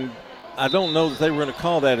 and I don't know that they were going to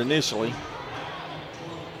call that initially.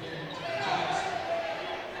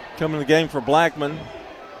 Coming to the game for Blackman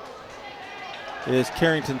is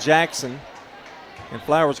Carrington Jackson. And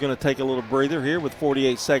Flowers going to take a little breather here with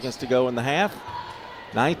 48 seconds to go in the half.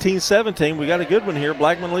 19-17, we got a good one here.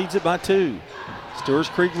 Blackman leads it by 2. Stewarts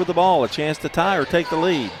Creek with the ball, a chance to tie or take the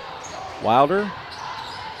lead. Wilder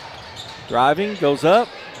driving, goes up,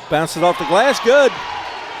 bounces off the glass, good.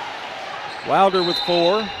 Wilder with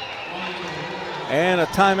 4. And a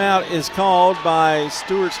timeout is called by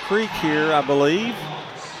Stewarts Creek here, I believe.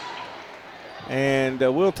 And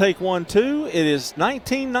we'll take one, too. It is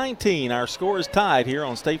 19-19. Our score is tied here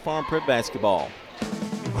on State Farm Prep Basketball.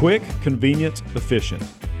 Quick, convenient, efficient.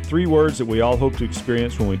 3 words that we all hope to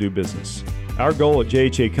experience when we do business. Our goal at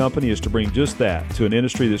JHA Company is to bring just that to an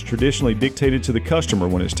industry that's traditionally dictated to the customer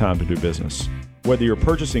when it's time to do business. Whether you're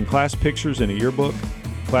purchasing class pictures in a yearbook,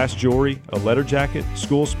 class jewelry, a letter jacket,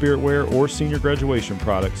 school spirit wear, or senior graduation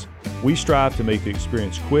products, we strive to make the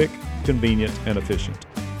experience quick, convenient, and efficient.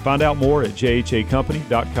 Find out more at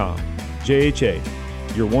jhacompany.com. JHA,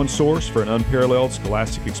 your one source for an unparalleled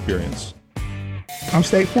scholastic experience. I'm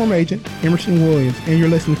State Farm Agent Emerson Williams, and you're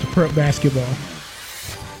listening to Prep Basketball.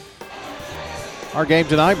 Our game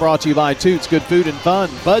tonight brought to you by Toots Good Food and Fun,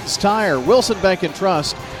 Bud's Tire, Wilson Bank and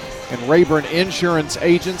Trust, and Rayburn Insurance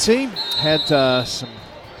Agency. Had some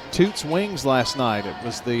Toots wings last night. It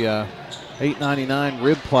was the $8.99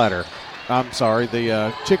 rib platter. I'm sorry,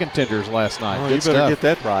 the chicken tenders last night. Oh, Good you better stuff. get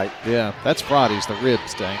that right. Yeah, that's Friday's, the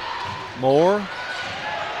ribs, dang. Moore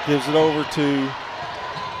gives it over to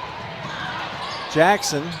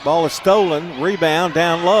Jackson. Ball is stolen. Rebound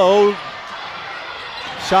down low.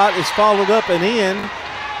 Shot is followed up and in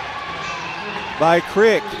by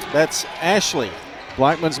Crick. That's Ashley.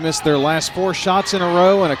 Blackman's missed their last 4 shots in a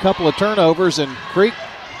row and a couple of turnovers, and Creek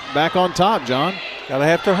back on top, John. Gotta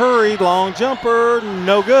have to hurry. Long jumper,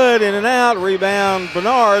 no good. In and out. Rebound,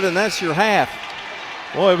 Bernard, and that's your half.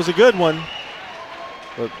 Boy, it was a good one.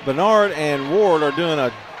 But Bernard and Ward are doing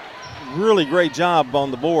a really great job on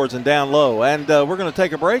the boards and down low. And we're going to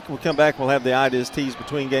take a break. When we come back, we'll have the ideas teased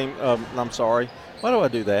between game. I'm sorry. Why do I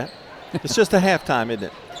do that? It's just a halftime, isn't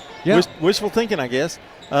it? Yeah. Wishful thinking, I guess.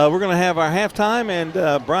 We're going to have our halftime, and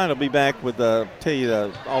Brian will be back with tell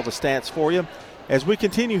you all the stats for you as we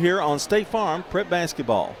continue here on State Farm Prep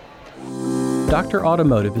Basketball. Dr.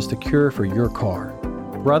 Automotive is the cure for your car.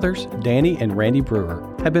 Brothers Danny and Randy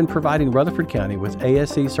Brewer have been providing Rutherford County with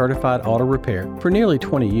ASE certified auto repair for nearly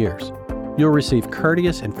 20 years. You'll receive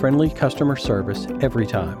courteous and friendly customer service every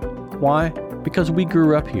time. Why? Because we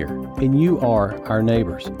grew up here, and you are our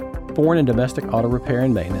neighbors. Foreign and domestic auto repair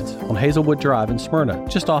and maintenance on Hazelwood Drive in Smyrna,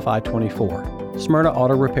 just off I-24.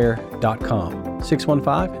 SmyrnaAutorepair.com,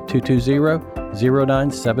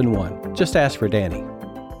 615-220-0971. Just ask for Danny.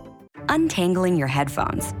 Untangling your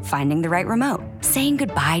headphones, finding the right remote, saying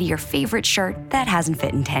goodbye to your favorite shirt that hasn't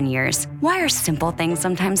fit in 10 years. Why are simple things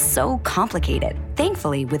sometimes so complicated?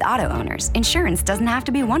 Thankfully, with Auto Owners, insurance doesn't have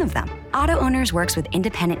to be one of them. Auto Owners works with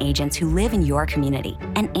independent agents who live in your community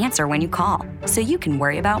and answer when you call, so you can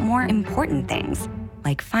worry about more important things,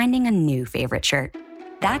 like finding a new favorite shirt.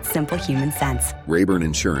 That's simple human sense. Rayburn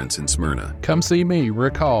Insurance in Smyrna. Come see me,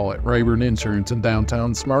 Rick Hall, at Rayburn Insurance in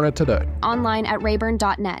downtown Smyrna today. Online at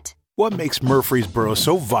rayburn.net. What makes Murfreesboro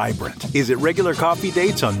so vibrant? Is it regular coffee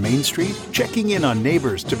dates on Main Street? Checking in on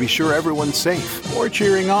neighbors to be sure everyone's safe? Or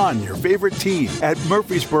cheering on your favorite team? At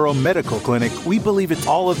Murfreesboro Medical Clinic, we believe it's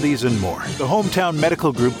all of these and more. The hometown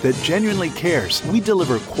medical group that genuinely cares. We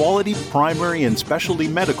deliver quality primary and specialty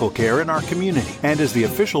medical care in our community. And as the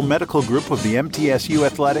official medical group of the MTSU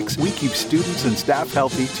Athletics, we keep students and staff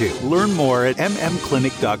healthy too. Learn more at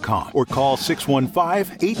mmclinic.com or call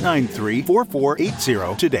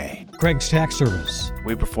 615-893-4480 today. Craig's Tax Service.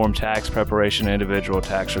 We perform tax preparation, individual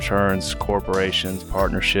tax returns, corporations,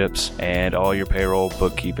 partnerships, and all your payroll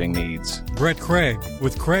bookkeeping needs. Brett Craig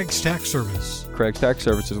with Craig's Tax Service. Craig's Tax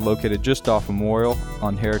Service is located just off Memorial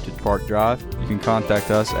on Heritage Park Drive. You can contact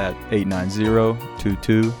us at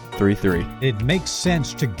 890-2233. It makes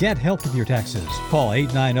sense to get help with your taxes. Call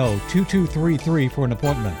 890-2233 for an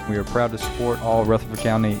appointment. We are proud to support all Rutherford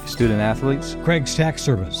County student athletes. Craig's Tax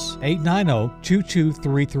Service,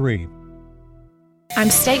 890-2233. I'm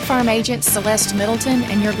State Farm Agent Celeste Middleton,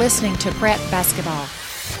 and you're listening to Prep Basketball.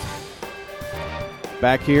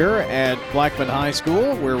 Back here at Blackman High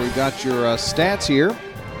School, where we've got your stats here.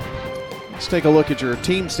 Let's take a look at your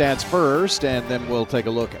team stats first, and then we'll take a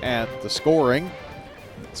look at the scoring.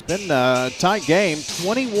 It's been a tight game,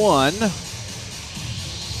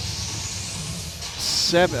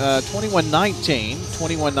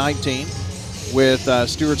 21-19 with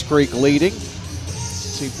Stewarts Creek leading.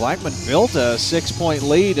 See, Blackman built a 6-point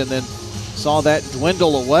lead and then saw that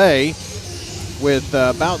dwindle away with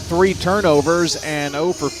about 3 turnovers and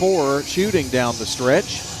 0 for 4 shooting down the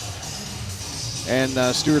stretch. And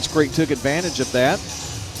Stewarts Creek took advantage of that.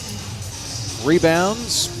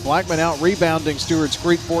 Rebounds, Blackman out rebounding Stewarts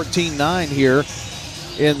Creek 14-9 here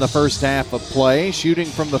in the first half of play. Shooting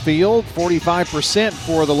from the field, 45%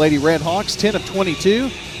 for the Lady Redhawks, 10 of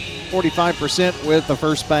 22. 45% with the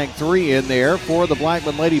first bank 3 in there. For the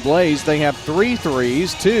Blackman Lady Blaze, they have 3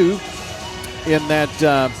 threes, 2 in that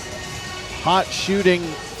hot shooting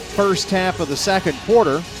first half of the second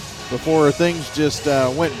quarter before things just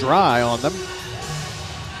went dry on them.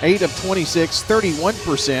 8 of 26,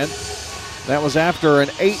 31%. That was after an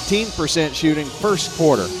 18% shooting first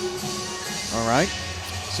quarter. All right,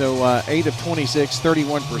 so 8 of 26,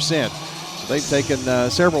 31%. So they've taken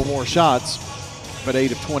several more shots, but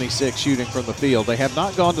 8 of 26 shooting from the field. They have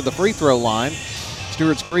not gone to the free throw line.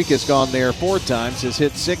 Stewarts Creek has gone there 4 times, has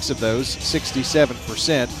hit 6 of those,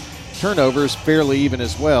 67%. Turnovers fairly even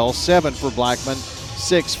as well, 7 for Blackman,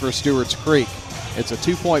 6 for Stewarts Creek. It's a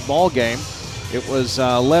 2-point ball game. It was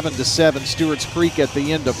 11-7 Stewarts Creek at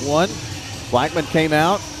the end of 1. Blackman came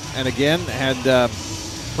out and again had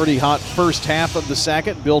pretty hot first half of the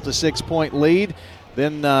second, built a 6-point lead.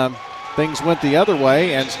 Then things went the other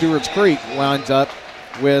way, and Stewarts Creek winds up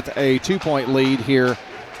with a 2-point lead here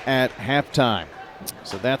at halftime.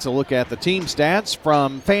 So that's a look at the team stats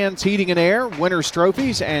from Fans Heating and Air, Winners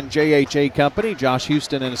Trophies, and JHA Company, Josh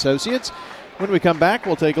Houston and Associates. When we come back,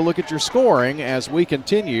 we'll take a look at your scoring as we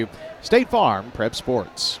continue State Farm Prep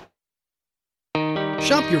Sports.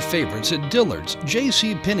 Shop your favorites at Dillard's,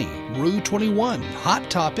 J.C. Penney, Rue 21, Hot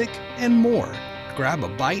Topic, and more. Grab a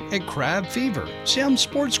bite at Crab Fever, Sam's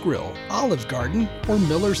Sports Grill, Olive Garden, or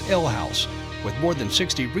Miller's Ale House. With more than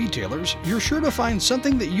 60 retailers, you're sure to find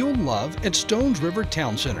something that you'll love at Stones River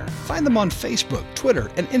Town Center. Find them on Facebook,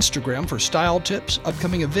 Twitter, and Instagram for style tips,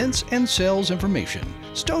 upcoming events, and sales information.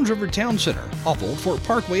 Stones River Town Center, off Old Fort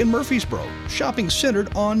Parkway in Murfreesboro. Shopping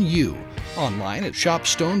centered on you. Online at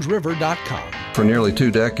shopstonesriver.com. For nearly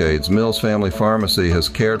 2 decades, Mills Family Pharmacy has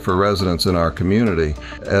cared for residents in our community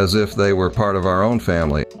as if they were part of our own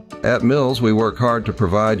family. At Mills, we work hard to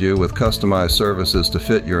provide you with customized services to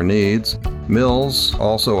fit your needs. Mills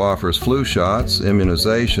also offers flu shots,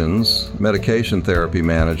 immunizations, medication therapy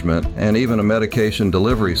management, and even a medication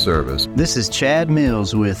delivery service. This is Chad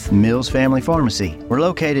Mills with Mills Family Pharmacy. We're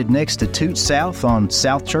located next to Toots South on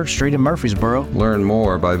South Church Street in Murfreesboro. Learn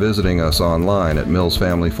more by visiting us online at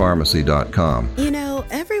millsfamilypharmacy.com. You know,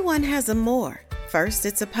 everyone has a more. First,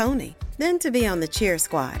 it's a pony, then to be on the cheer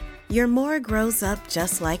squad. Your more grows up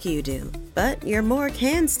just like you do, but your more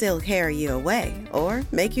can still carry you away or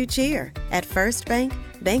make you cheer. At First Bank,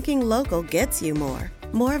 banking local gets you more.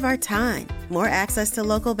 More of our time, more access to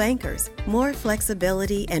local bankers, more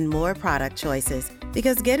flexibility, and more product choices.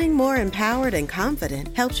 Because getting more empowered and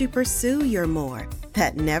confident helps you pursue your more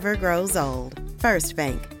that never grows old. First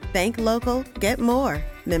Bank. Bank local, get more.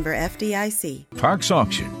 Member FDIC. Parks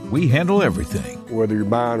Auction. We handle everything. Whether you're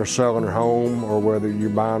buying or selling a home or whether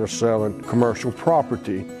you're buying or selling commercial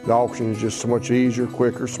property, the auction is just so much easier,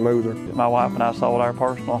 quicker, smoother. My wife and I sold our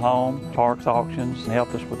personal home. Parks Auctions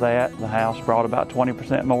helped us with that. The house brought about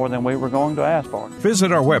 20% more than we were going to ask for.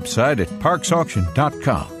 Visit our website at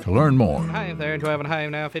parksauction.com to learn more. Hi there, 12 and a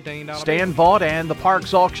half now, $15. Stan Vaught and the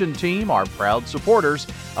Parks Auction team are proud supporters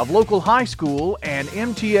of local high school and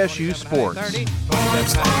MTSU sports. 30,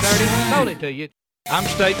 sold it to you. I'm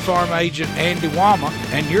State Farm Agent Andy Womack,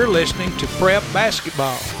 and you're listening to Prep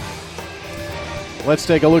Basketball. Let's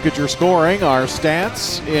take a look at your scoring, our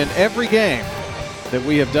stats in every game that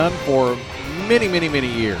we have done for many, many, many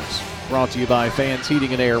years. Brought to you by Fans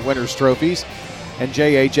Heating and Air Winners Trophies and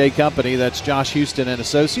JHA Company. That's Josh Houston and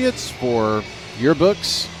Associates for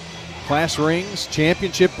yearbooks, class rings,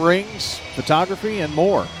 championship rings, photography, and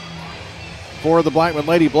more. For the Blackman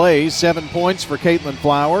Lady Blaze, 7 points for Caitlin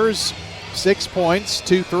Flowers, 6 points,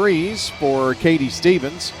 2 threes for Katie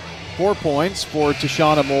Stevens, 4 points for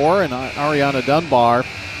Tashana Moore and Ariana Dunbar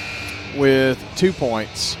with 2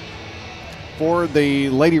 points. For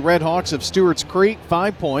the Lady Redhawks of Stewarts Creek,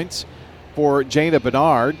 5 points for Jada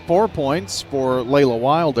Bedard, 4 points for Layla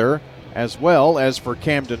Wilder, as well as for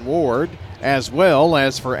Camden Ward, as well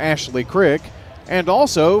as for Ashley Crick, and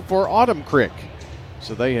also for Autumn Crick.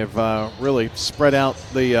 So they have really spread out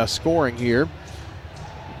the scoring here.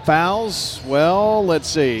 Fouls, well, let's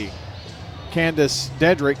see. Candace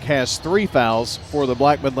Dedrick has 3 fouls for the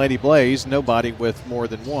Blackman Lady Blaze. Nobody with more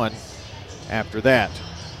than 1 after that.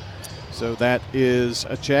 So that is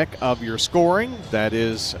a check of your scoring. That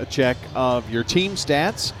is a check of your team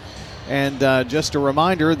stats. And just a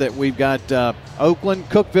reminder that we've got Oakland,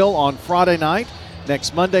 Cookeville on Friday night.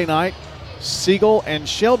 Next Monday night, Siegel and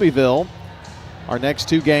Shelbyville. Our next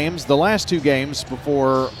 2 games, the last 2 games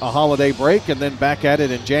before a holiday break, and then back at it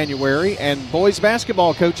in January. And boys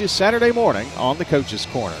basketball coaches Saturday morning on the Coaches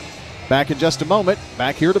Corner. Back in just a moment,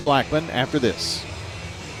 back here to Blackman after this.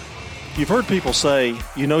 You've heard people say,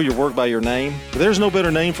 you know your work by your name, but there's no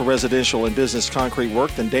better name for residential and business concrete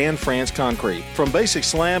work than Dan France Concrete. From basic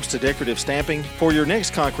slabs to decorative stamping, for your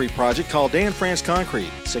next concrete project, call Dan France Concrete,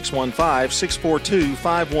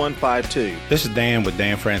 615-642-5152. This is Dan with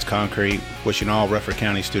Dan France Concrete, wishing all Rutherford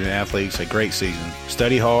County student athletes a great season.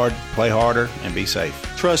 Study hard, play harder, and be safe.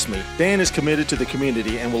 Trust me, Dan is committed to the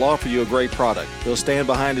community and will offer you a great product. He'll stand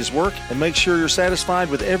behind his work and make sure you're satisfied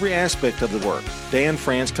with every aspect of the work. Dan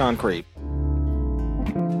France Concrete.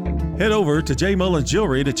 Head over to J. Mullins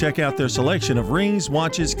Jewelry to check out their selection of rings,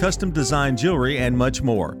 watches, custom design jewelry, and much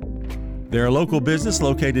more. They're a local business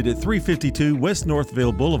located at 352 West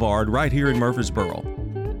Northville Boulevard right here in Murfreesboro.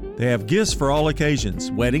 They have gifts for all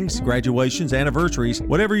occasions, weddings, graduations, anniversaries,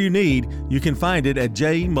 whatever you need, you can find it at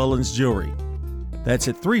J. Mullins Jewelry. That's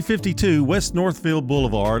at 352 West Northville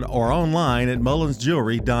Boulevard or online at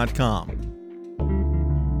mullinsjewelry.com.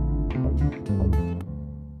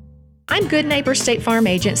 I'm Good Neighbor State Farm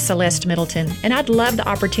Agent Celeste Middleton, and I'd love the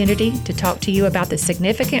opportunity to talk to you about the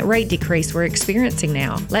significant rate decrease we're experiencing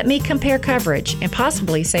now. Let me compare coverage and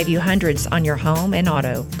possibly save you hundreds on your home and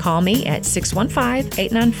auto. Call me at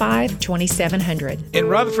 615-895-2700. In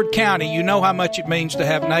Rutherford County, you know how much it means to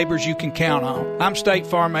have neighbors you can count on. I'm State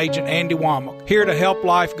Farm Agent Andy Womack, here to help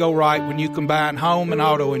life go right when you combine home and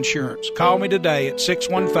auto insurance. Call me today at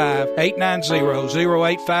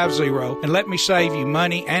 615-890-0850 and let me save you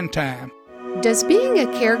money and time. Does being a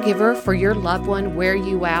caregiver for your loved one wear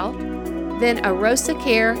you out? then Arosa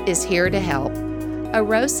Care is here to help.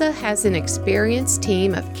 Arosa has an experienced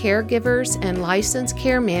team of caregivers and licensed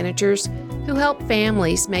care managers who help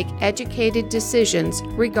families make educated decisions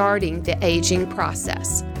regarding the aging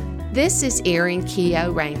process. This is Erin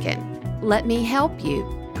Keogh Rankin. Let me help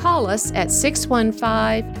you. Call us at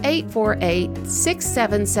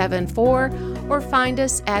 615-848-6774 or find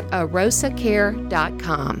us at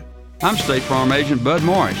arosacare.com. I'm State Farm Agent Bud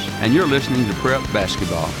Morris, and you're listening to Prep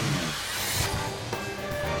Basketball.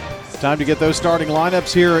 Time to get those starting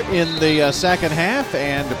lineups here in the second half,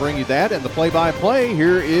 and to bring you that and the play-by-play,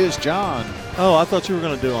 here is John. Oh, I thought you were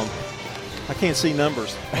going to do them. I can't see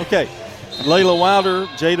numbers. Okay. Layla Wilder,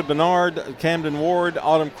 Jada Bernard, Camden Ward,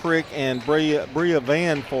 Autumn Crick, and Bria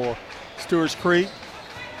Van for Stewarts Creek.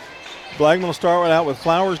 Blackman will start out with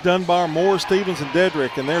Flowers, Dunbar, Moore, Stevens, and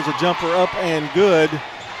Dedrick. And there's a jumper up and good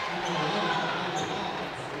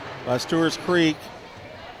by Stewarts Creek.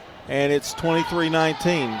 And it's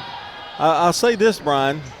 23-19. I'll say this,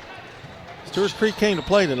 Brian. Stewarts Creek came to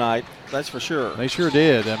play tonight. That's for sure. They sure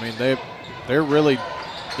did. I mean, they're really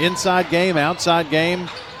inside game, outside game.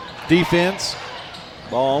 Defense.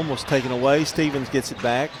 Ball almost taken away. Stevens gets it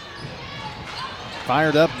back.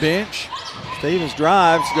 Fired up bench. Stevens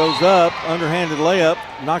drives, goes up, underhanded layup,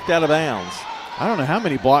 knocked out of bounds. I don't know how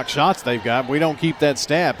many block shots they've got. We don't keep that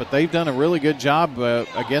stat, but they've done a really good job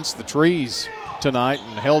against the trees tonight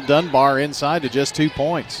and held Dunbar inside to just 2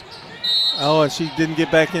 points. Oh, and she didn't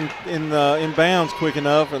get back in bounds quick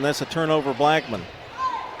enough, and that's a turnover, Blackman.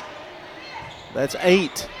 That's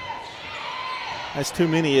 8. That's too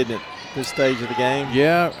many, isn't it, this stage of the game?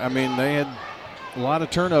 Yeah, I mean, they had a lot of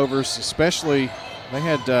turnovers, especially they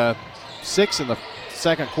had 6 in the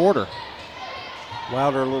second quarter.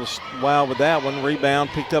 Wilder a little wild with that one. Rebound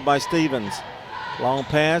picked up by Stevens. Long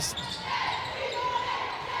pass.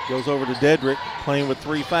 Goes over to Dedrick, playing with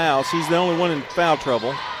 3 fouls. He's the only one in foul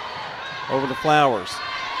trouble. Over to Flowers.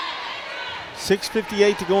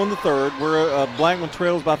 6:58 to go in the third. Blackman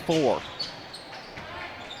trails by 4.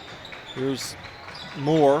 Here's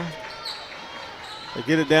Moore. They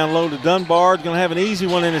get it down low to Dunbar. Going to have an easy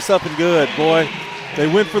one, and it's up and good. Boy, they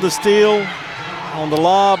went for the steal on the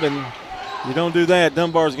lob, and you don't do that,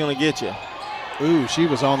 Dunbar's going to get you. Ooh, she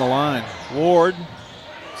was on the line. Ward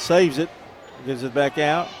saves it, gives it back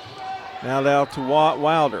out. Now down to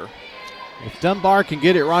Wilder. If Dunbar can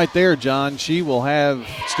get it right there, John, she will have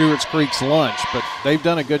Stewarts Creek's lunch, but they've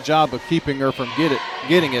done a good job of keeping her from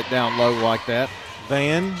getting it down low like that.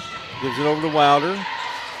 Van gives it over to Wilder.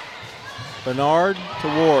 Bernard to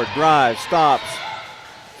Ward. Drives, stops,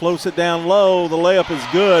 floats it down low. The layup is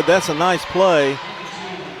good. That's a nice play.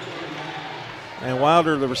 And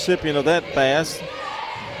Wilder, the recipient of that pass,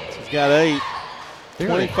 she's got 8.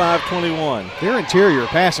 25-21. Their interior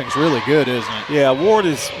passing's really good, isn't it? Yeah, Ward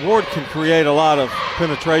can create a lot of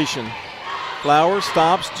penetration. Flowers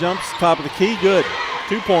stops, jumps, top of the key, good.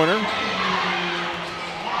 2-pointer.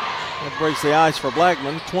 That breaks the ice for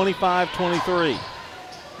Blackman. 25-23.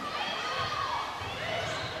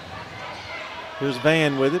 Here's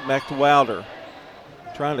Van with it, back to Wilder.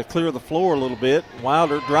 Trying to clear the floor a little bit.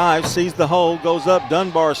 Wilder drives, sees the hole, goes up.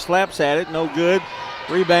 Dunbar slaps at it, no good.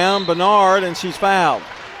 Rebound, Bernard, and she's fouled.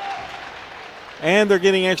 And they're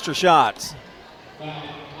getting extra shots.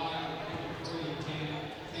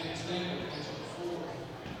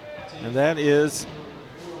 And that is,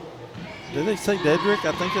 did they say Dedrick?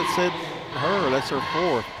 I think it said her. That's her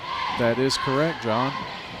 4th. That is correct, John.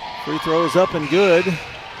 Free throw is up and good.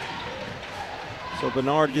 So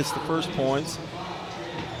Bernard gets the first points.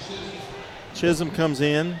 Chisholm comes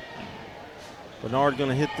in. Bernard going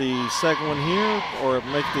to hit the second one here or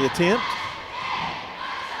make the attempt.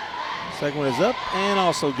 Second one is up and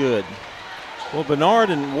also good. Well, Bernard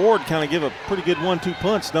and Ward kind of give a pretty good 1-2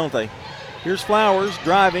 punch, don't they? Here's Flowers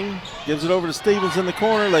driving, gives it over to Stevens in the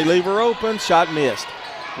corner. They leave her open. Shot missed.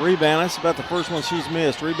 Rebound. That's about the first one she's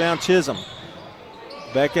missed. Rebound Chisholm.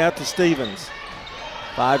 Back out to Stevens.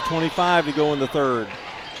 5:25 to go in the third.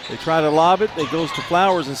 They try to lob it. It goes to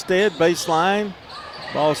Flowers instead. Baseline.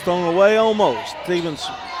 Ball is thrown away almost. Stevens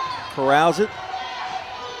corrals it.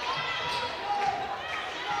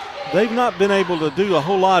 They've not been able to do a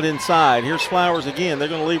whole lot inside. Here's Flowers again. They're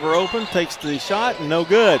going to leave her open. Takes the shot and no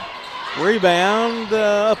good. Rebound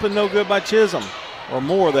up and no good by Chisholm. Or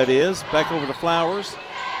Moore, that is. Back over to Flowers.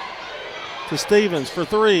 To Stevens for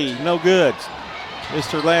 3. No good.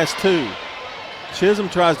 Missed her last 2. Chisholm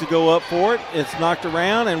tries to go up for it. It's knocked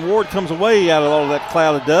around, and Ward comes away out of all that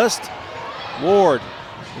cloud of dust. Ward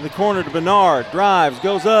in the corner to Bernard. Drives,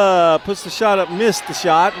 goes up, puts the shot up, missed the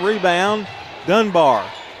shot. Rebound, Dunbar.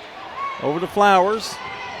 Over to Flowers.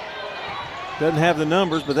 Doesn't have the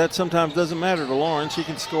numbers, but that sometimes doesn't matter to Lauren. She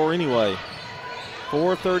can score anyway.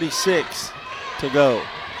 4:36 to go.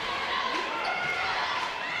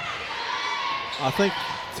 I think,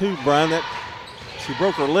 too, Brian, that she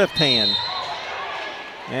broke her left hand.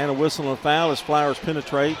 And a whistle and a foul as Flowers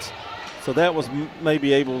penetrates. So that was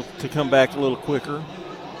maybe able to come back a little quicker.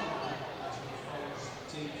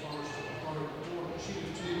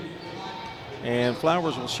 And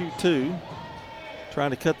Flowers will shoot 2.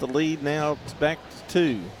 Trying to cut the lead now. It's back to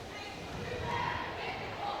 2.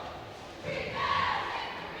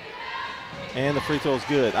 And the free throw is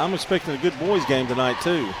good. I'm expecting a good boys game tonight,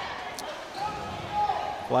 too.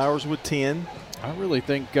 Flowers with 10. I really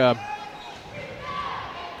think you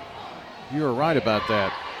were right about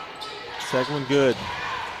that. Second one good.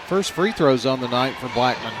 First free throws on the night for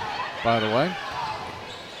Blackman, by the way.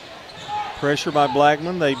 Pressure by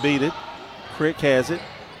Blackman. They beat it. Crick has it.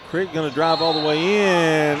 Crick going to drive all the way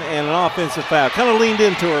in, and an offensive foul. Kind of leaned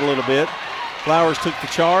into her a little bit. Flowers took the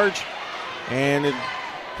charge, and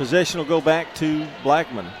possession will go back to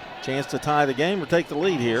Blackman. Chance to tie the game or take the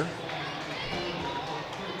lead here.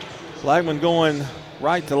 Blackman going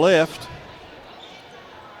right to left,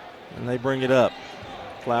 and they bring it up.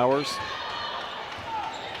 Flowers.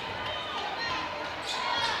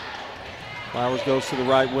 Flowers goes to the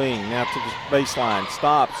right wing, now to the baseline.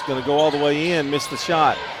 Stops, going to go all the way in, missed the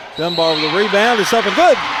shot. Dunbar with the rebound, it's up and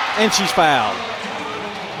good, and she's fouled.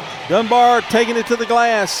 Dunbar taking it to the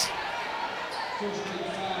glass.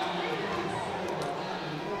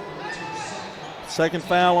 Second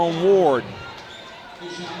foul on Ward.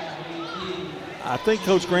 I think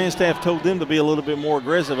Coach Grandstaff told them to be a little bit more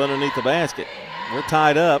aggressive underneath the basket. We're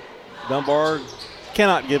tied up. Dunbar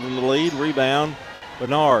cannot give them the lead. Rebound,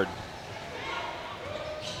 Bernard.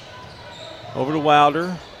 Over to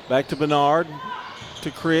Wilder. Back to Bernard.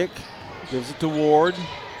 To Crick. Gives it to Ward.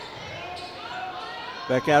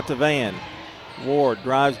 Back out to Van. Ward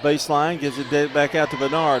drives baseline. Gives it back out to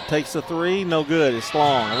Bernard. Takes the 3. No good. It's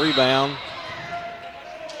long. Rebound.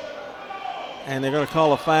 And they're going to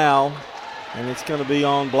call a foul. And it's going to be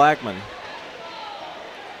on Blackman.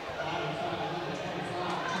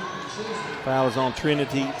 Foul is on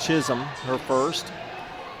Trinity Chisholm, her first.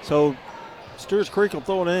 So Stewarts Creek will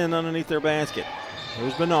throw it in underneath their basket.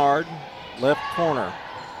 Here's Bernard, left corner.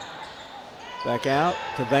 Back out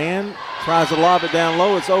to Van. Tries to lob it down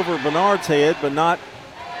low. It's over Bernard's head, but not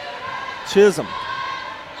Chisholm.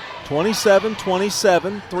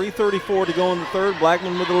 27-27, 3:34 to go in the third.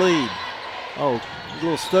 Blackman with the lead. Oh, a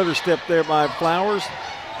little stutter step there by Flowers.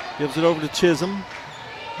 Gives it over to Chisholm.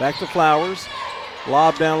 Back to Flowers.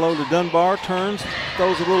 Lob down low to Dunbar. Turns.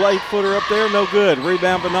 Throws a little 8-footer up there. No good.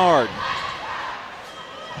 Rebound Bernard.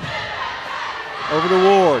 Over to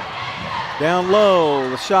Ward. Down low.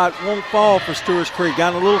 The shot won't fall for Stewarts Creek.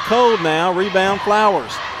 Got a little cold now. Rebound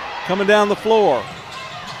Flowers. Coming down the floor.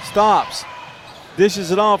 Stops.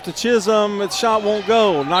 Dishes it off to Chisholm. Its shot won't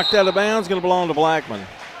go. Knocked out of bounds. Going to belong to Blackman.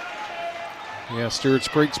 Yeah, Stewarts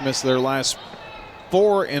Creek's missed their last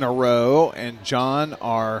 4 in a row, and John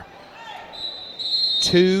are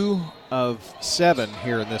 2 of 7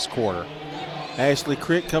 here in this quarter. Ashley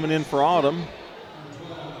Crick coming in for Autumn.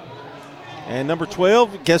 And number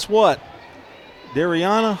 12, guess what?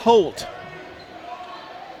 Dariana Holt.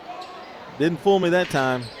 Didn't fool me that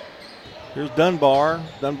time. Here's Dunbar.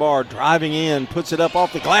 Dunbar driving in, puts it up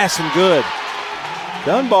off the glass and good.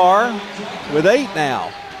 Dunbar with 8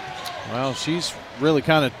 now. Well, she's really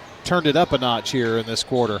kind of turned it up a notch here in this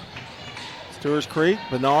quarter. Stewarts Creek,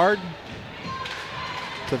 Bernard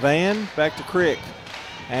to Van, back to Crick.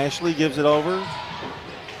 Ashley gives it over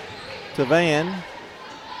to Van.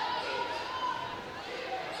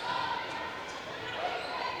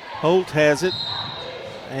 Holt has it,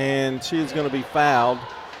 and she is going to be fouled.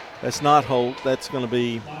 That's not Holt, that's going to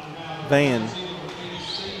be Van.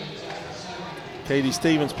 Katie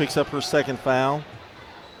Stevens picks up her second foul.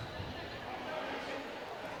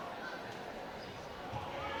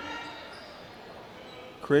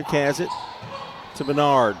 Crick has it to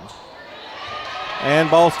Bernard. And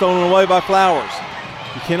ball stolen away by Flowers.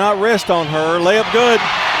 You cannot rest on her. Layup good.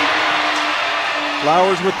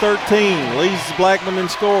 Flowers with 13 leads Blackman in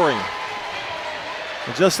scoring.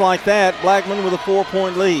 And just like that, Blackman with a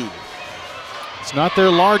 4-point lead. It's not their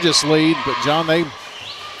largest lead, but John,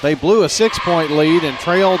 they blew a 6-point lead and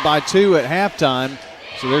trailed by 2 at halftime.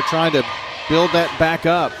 So they're trying to build that back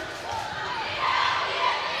up.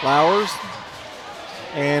 Flowers.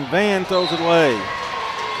 And Van throws it away.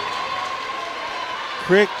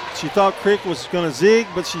 Crick, she thought Crick was going to zig,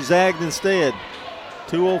 but she zagged instead.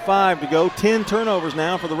 2:05 to go. 10 turnovers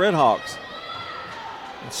now for the Redhawks.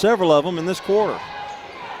 And several of them in this quarter.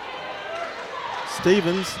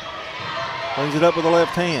 Stevens brings it up with the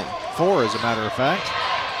left hand. 4, as a matter of fact.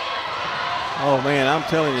 Oh, man, I'm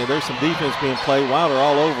telling you, there's some defense being played. Wilder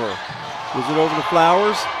all over. Gives it over to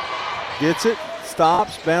Flowers. Gets it.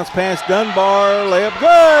 Stops. Bounce pass Dunbar. Layup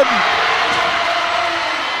good.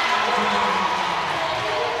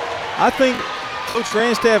 I think Coach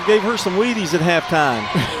Grandstaff gave her some Wheaties at halftime.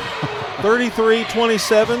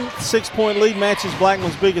 33-27. 6-point lead matches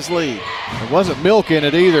Blackman's biggest lead. There wasn't milk in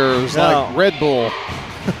it either. It was like Red Bull.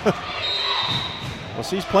 Well,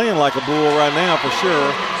 she's playing like a bull right now for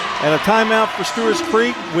sure. And a timeout for Stewarts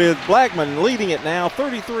Creek with Blackman leading it now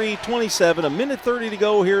 33-27. A minute 30 to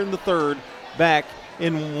go here in the third. Back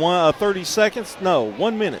in 30 seconds. No,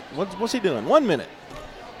 1 minute. What's he doing? 1 minute.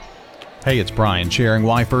 Hey, it's Brian sharing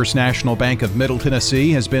why First National Bank of Middle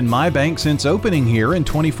Tennessee has been my bank since opening here in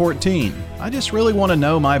 2014. I just really want to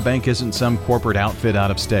know my bank isn't some corporate outfit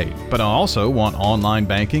out of state, but I also want online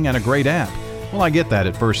banking and a great app. Well, I get that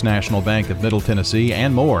at First National Bank of Middle Tennessee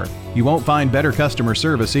and more. You won't find better customer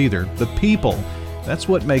service either. The people. That's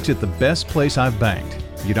what makes it the best place I've banked.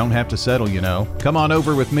 You don't have to settle, you know. Come on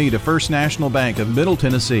over with me to First National Bank of Middle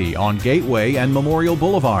Tennessee on Gateway and Memorial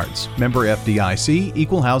Boulevards. Member FDIC,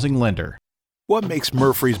 Equal Housing Lender. What makes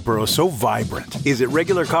Murfreesboro so vibrant? Is it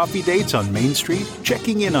regular coffee dates on Main Street?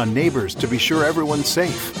 Checking in on neighbors to be sure everyone's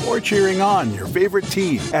safe? Or cheering on your favorite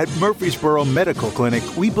team? At Murfreesboro Medical Clinic,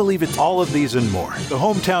 we believe it's all of these and more. The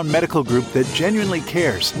hometown medical group that genuinely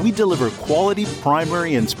cares. We deliver quality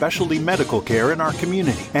primary and specialty medical care in our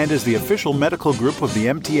community. And as the official medical group of the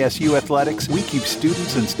MTSU Athletics, we keep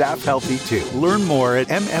students and staff healthy too. Learn more at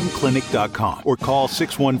mmclinic.com or call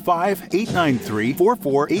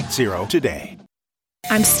 615-893-4480 today.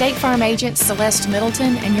 I'm State Farm Agent Celeste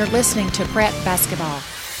Middleton, and you're listening to Prep Basketball.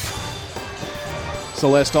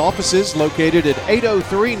 Celeste offices located at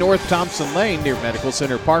 803 North Thompson Lane near Medical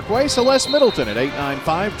Center Parkway. Celeste Middleton at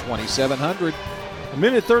 895-2700. A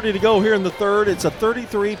minute 30 to go here in the third. It's a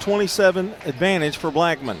 33-27 advantage for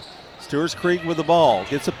Blackman. Stewarts Creek with the ball.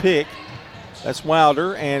 Gets a pick. That's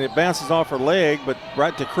Wilder, and it bounces off her leg, but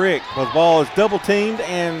right to Crick. The ball is double-teamed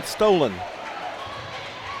and stolen.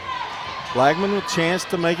 Blackman with a chance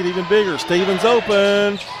to make it even bigger. Stevens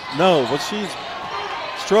open. No, but she's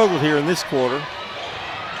struggled here in this quarter.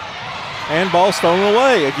 And ball stolen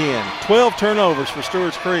away again. 12 turnovers for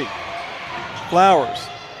Stewarts Creek. Flowers.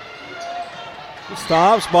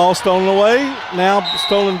 Stops, ball stolen away. Now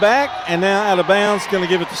stolen back, and now out of bounds. Going to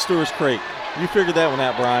give it to Stewarts Creek. You figured that one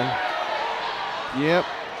out, Brian. Yep.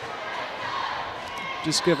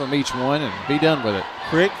 Just give them each one and be done with it.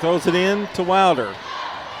 Crick throws it in to Wilder.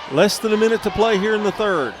 Less than a minute to play here in the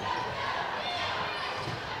third.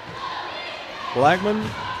 Blackman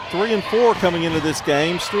 3-4 coming into this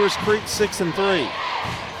game. Stewarts Creek 6-3.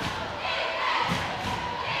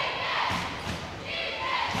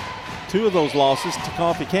 Two of those losses to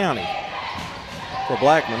Coffee County for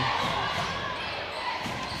Blackman.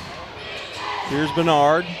 Here's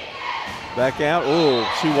Bernard. Back out. Oh,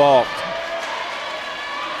 she walked.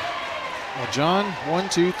 Well, John, 1,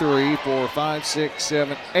 2, 3, 4, 5, 6,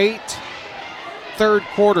 7, 8 third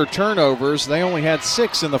quarter turnovers. They only had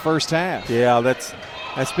 6 in the first half. Yeah, that's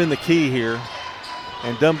been the key here.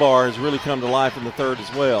 And Dunbar has really come to life in the third as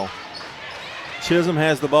well. Chisholm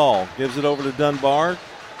has the ball. Gives it over to Dunbar.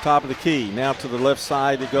 Top of the key. Now to the left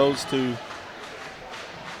side it goes to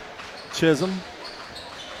Chisholm.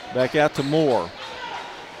 Back out to Moore.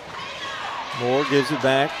 Moore gives it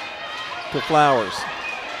back to Flowers.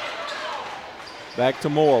 Back to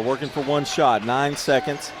Moore, working for one shot. 9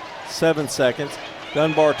 seconds, 7 seconds.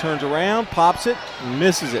 Dunbar turns around, pops it, and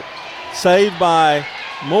misses it. Saved by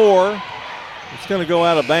Moore. It's going to go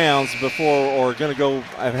out of bounds before, or going to go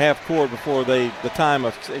at half court before the time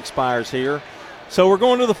expires here. So we're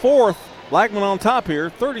going to the fourth. Blackman on top here,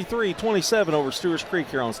 33-27 over Stewarts Creek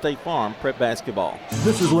here on State Farm Prep Basketball.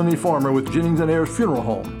 This is Lenny Farmer with Jennings & Ayers Funeral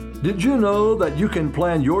Home. Did you know that you can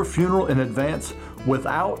plan your funeral in advance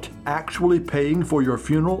without actually paying for your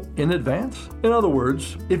funeral in advance? In other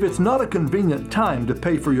words, if it's not a convenient time to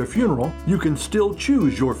pay for your funeral, you can still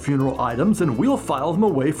choose your funeral items and we'll file them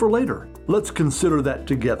away for later. Let's consider that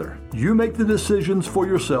together. You make the decisions for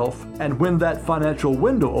yourself, and when that financial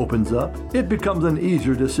window opens up, it becomes an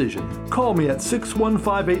easier decision. Call me at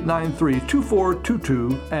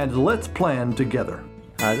 615-893-2422 and let's plan together.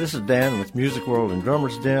 Hi, this is Dan with Music World and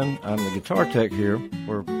Drummers Den. I'm the guitar tech here.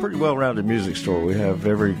 We're a pretty well-rounded music store. We have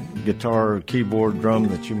every guitar, keyboard, drum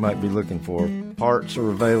that you might be looking for. Parts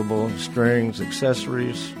are available, strings,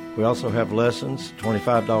 accessories. We also have lessons,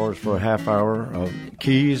 $25 for a half hour of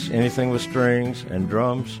keys, anything with strings, and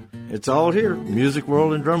drums. It's all here, Music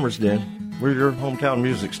World and Drummers Den. We're your hometown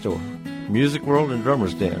music store. Music World and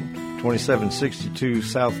Drummers Den, 2762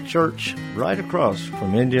 South Church, right across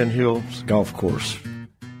from Indian Hills Golf Course.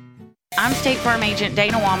 I'm State Farm Agent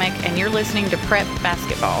Dana Womack, and you're listening to Prep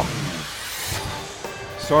Basketball.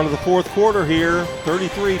 Start of the fourth quarter here,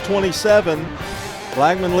 33-27.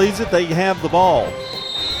 Blackman leads it. They have the ball.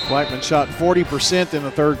 Blackman shot 40% in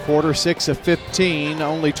the third quarter, 6 of 15,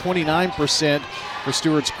 only 29% for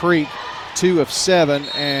Stewarts Creek, 2 of 7,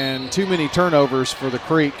 and too many turnovers for the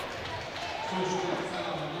Creek.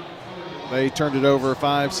 They turned it over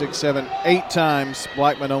 5, 6, 7, 8 times.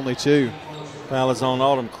 Blackman only 2. Foul is on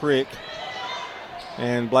Autumn Crick.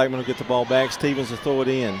 And Blackman will get the ball back. Stevens will throw it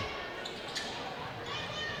in.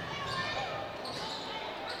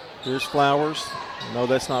 Here's Flowers. No,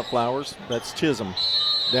 that's not Flowers. That's Chisholm.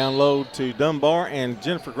 Down low to Dunbar, and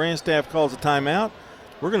Jennifer Grandstaff calls a timeout.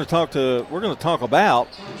 We're going to talk about,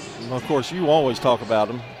 of course, you always talk about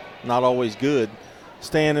them, not always good,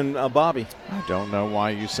 Stan and Bobby. I don't know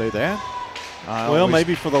why you say that.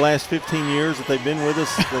 Maybe for the last 15 years that they've been with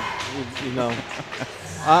us,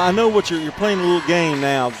 I know what you're playing a little game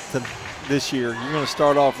now this year. You're going to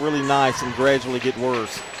start off really nice and gradually get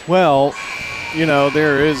worse. Well,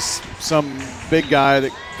 there is some big guy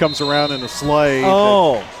that comes around in a sleigh.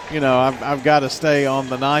 Oh. That, I've got to stay on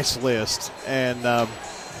the nice list. And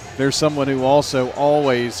there's someone who also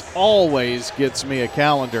always gets me a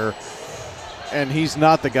calendar. And he's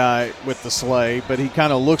not the guy with the sleigh, but he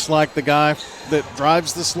kind of looks like the guy that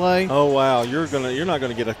drives the sleigh. Oh, wow. You're not going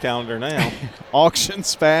to get a calendar now.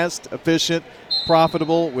 Auctions fast, efficient,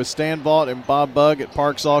 profitable with Stan Vaught and Bob Bugg at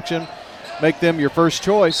Parks Auction. Make them your first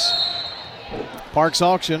choice. Parks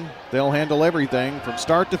Auction, they'll handle everything from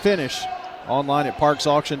start to finish. Online at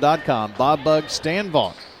parksauction.com. Bob Bugg, Stan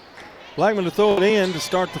Vaught. Blackman to throw it in to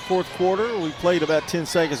start the fourth quarter. We played about 10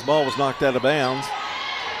 seconds. The ball was knocked out of bounds.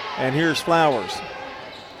 And here's Flowers.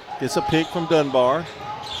 Gets a pick from Dunbar.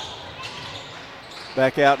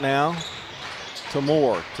 Back out now to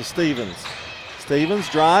Moore, to Stevens. Stevens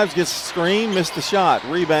drives, gets a screen, missed the shot.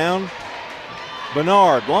 Rebound.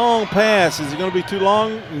 Bernard, long pass. Is it going to be too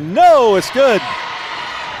long? No, it's good.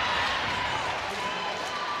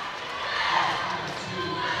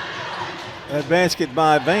 That basket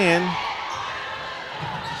by Van.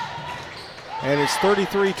 And it's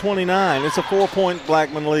 33-29. It's a 4-point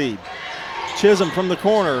Blackman lead. Chisholm from the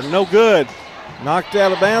corner, no good. Knocked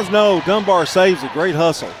out of bounds, no. Dunbar saves it, great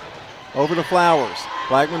hustle. Over to Flowers.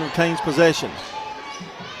 Blackman retains possession.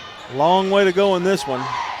 Long way to go in this one.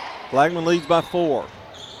 Blackman leads by 4.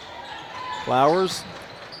 Flowers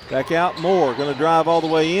back out. Moore going to drive all the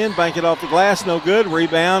way in. Bank it off the glass. No good.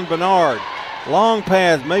 Rebound. Bernard. Long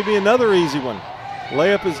pass. Maybe another easy one.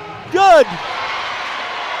 Layup is good.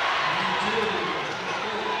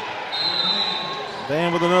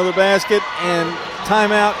 Van with another basket. And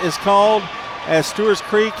timeout is called as Stewarts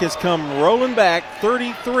Creek has come rolling back.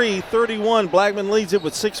 33-31. Blackman leads it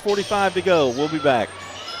with 6:45 to go. We'll be back.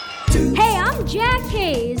 Hey, I'm Jack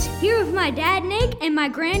Hayes, here with my dad Nick and my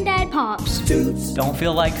granddad Pops. Don't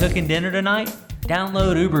feel like cooking dinner tonight?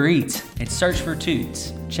 Download Uber Eats and search for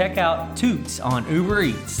Toots. Check out Toots on Uber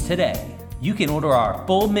Eats today. You can order our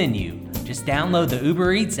full menu. Just download the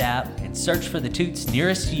Uber Eats app and search for the Toots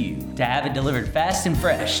nearest you to have it delivered fast and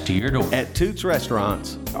fresh to your door. At Toots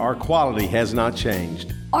Restaurants, our quality has not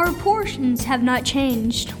changed. Our portions have not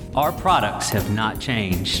changed. Our products have not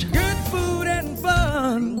changed. Good food and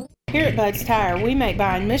fun. Here at Bud's Tire, we make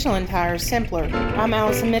buying Michelin tires simpler. I'm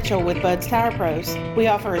Allison Mitchell with Bud's Tire Pros. We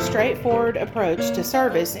offer a straightforward approach to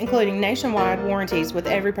service, including nationwide warranties with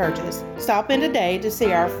every purchase. Stop in today to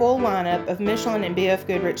see our full lineup of Michelin and BF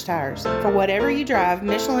Goodrich tires. For whatever you drive,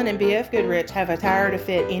 Michelin and BF Goodrich have a tire to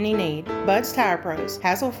fit any need. Bud's Tire Pros,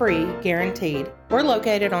 hassle-free, guaranteed. We're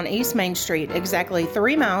located on East Main Street, exactly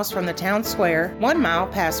 3 miles from the town square, 1 mile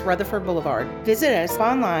past Rutherford Boulevard. Visit us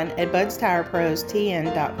online at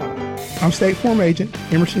budstirepros.tn.com. I'm State Farm Agent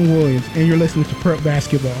Emerson Williams, and you're listening to Prep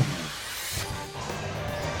Basketball.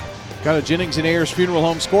 Got a Jennings and Ayers Funeral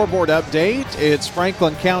Home scoreboard update. It's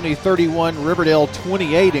Franklin County 31, Riverdale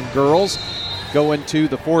 28 in girls. Going to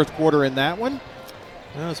the fourth quarter in that one.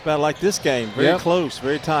 Well, it's about like this game. Very close,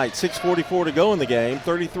 very tight. 6:44 to go in the game.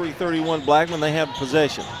 33-31 Blackman. They have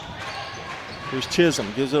possession. Here's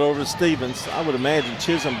Chisholm. Gives it over to Stevens. I would imagine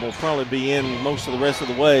Chisholm will probably be in most of the rest of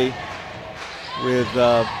the way with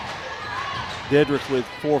Dedrick with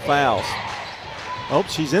 4 fouls. Oh,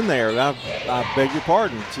 she's in there. I beg your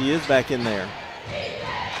pardon. She is back in there.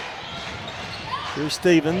 Here's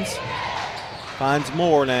Stevens. Finds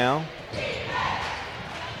Moore now.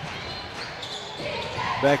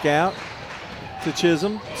 Back out to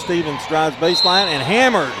Chisholm. Stevens drives baseline and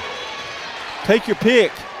hammered. Take your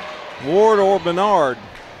pick. Ward or Bernard?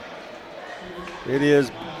 It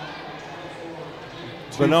is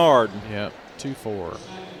Bernard. Yep, 2-4.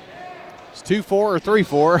 It's 2-4 or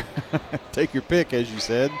 3-4. Take your pick, as you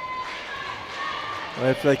said. Well,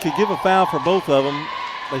 if they could give a foul for both of them,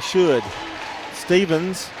 they should.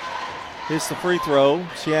 Stevens hits the free throw.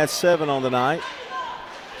 She has 7 on the night.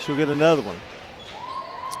 She'll get another one.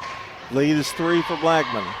 Lead is 3 for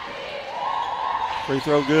Blackman. Free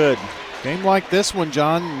throw good. Game like this one,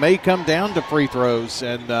 John, may come down to free throws,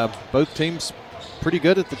 and both teams pretty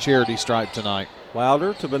good at the charity stripe tonight.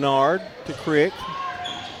 Wilder to Bernard to Crick.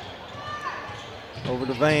 Over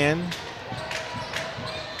to Van.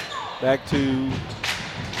 Back to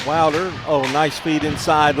Wilder. Oh, nice feed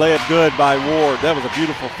inside. Layup good by Ward. That was a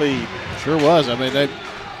beautiful feed. Sure was. I mean, they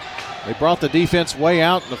brought the defense way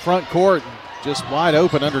out in the front court, just wide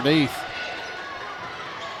open underneath.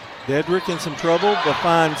 Dedrick in some trouble, but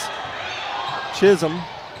finds Chisholm.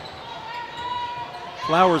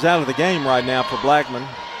 Flowers out of the game right now for Blackman.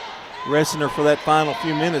 Resting her for that final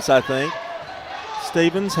few minutes, I think.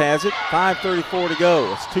 Stevens has it. 5:34 to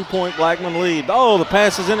go. It's 2-point Blackman lead. Oh, the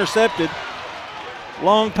pass is intercepted.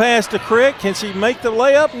 Long pass to Crick. Can she make the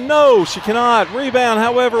layup? No, she cannot. Rebound,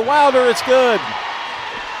 however, Wilder, it's good.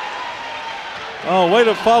 Oh, way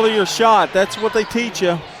to follow your shot. That's what they teach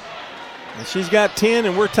you. And she's got 10,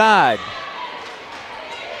 and we're tied.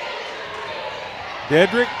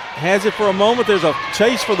 Dedrick has it for a moment. There's a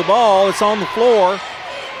chase for the ball. It's on the floor.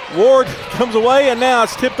 Ward comes away, and now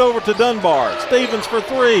it's tipped over to Dunbar. Stevens for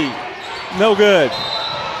 3. No good.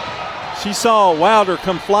 She saw Wilder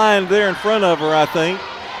come flying there in front of her, I think.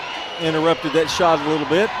 Interrupted that shot a little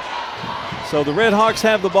bit. So the Red Hawks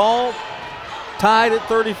have the ball, tied at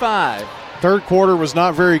 35. Third quarter was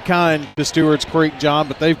not very kind to Stewarts Creek, John,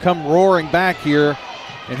 but they've come roaring back here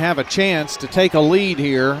and have a chance to take a lead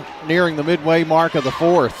here nearing the midway mark of the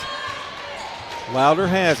fourth. Wilder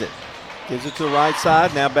has it. Gives it to the right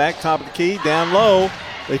side. Now back top of the key. Down low.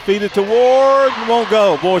 They feed it to Ward. Won't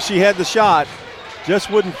go. Boy, she had the shot. Just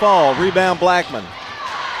wouldn't fall. Rebound Blackman.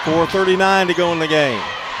 4:39 to go in the game.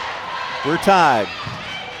 We're tied.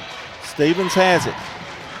 Stevens has it.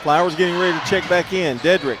 Flowers getting ready to check back in.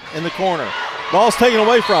 Dedrick in the corner. Ball's taken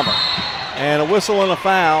away from her. And a whistle and a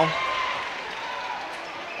foul.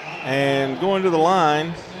 And going to the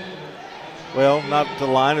line. Well, not to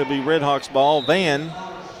the line. It'll be Red Hawks ball. Van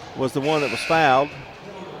was the one that was fouled.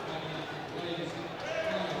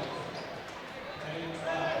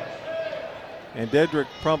 And Dedrick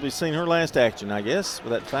probably seen her last action, I guess,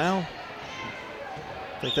 with that foul.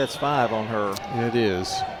 I think that's 5 on her. It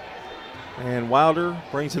is. And Wilder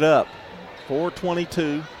brings it up.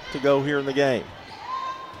 4:22 to go here in the game.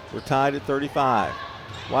 We're tied at 35.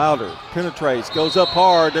 Wilder penetrates, goes up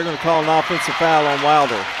hard. They're going to call an offensive foul on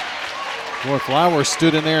Wilder. Boy, Flowers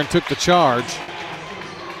stood in there and took the charge.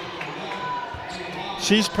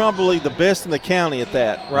 She's probably the best in the county at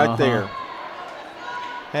that, right there.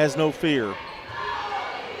 Has no fear.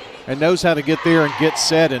 And knows how to get there and get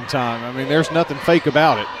set in time. I mean, there's nothing fake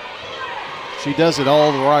about it. She does it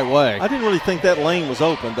all the right way. I didn't really think that lane was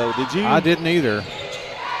open, though. Did you? I didn't either.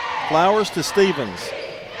 Flowers to Stevens.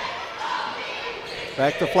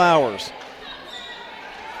 Back to Flowers.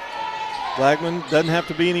 Blackman doesn't have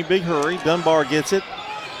to be any big hurry. Dunbar gets it.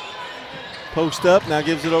 Post up, now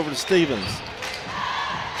gives it over to Stevens.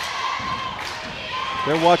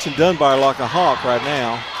 They're watching Dunbar like a hawk right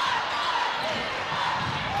now.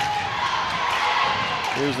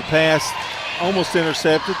 Here's the pass, almost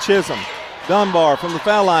intercepted. Chisholm. Dunbar from the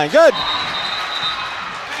foul line. Good.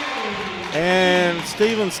 And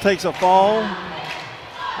Stevens takes a fall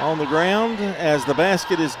on the ground as the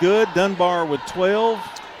basket is good. Dunbar with 12.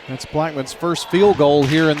 That's Blackman's first field goal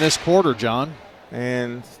here in this quarter, John.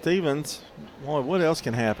 And Stevens, boy, what else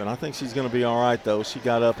can happen? I think she's going to be all right, though. She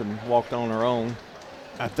got up and walked on her own.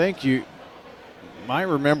 I think you might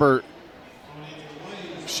remember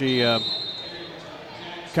she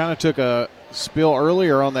kind of took a spill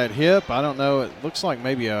earlier on that hip. I don't know. It looks like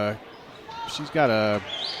maybe she's got a.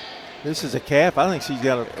 This is a calf. I think she's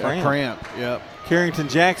got a cramp. A cramp, yep. Carrington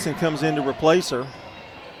Jackson comes in to replace her.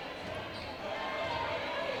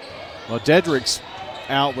 Well, Dedrick's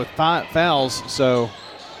out with 5 fouls, so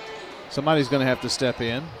somebody's going to have to step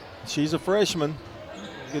in. She's a freshman.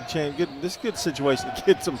 Good chance. This is a good situation to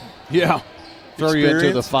get some. Yeah. Throw you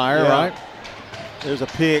into the fire, right? There's a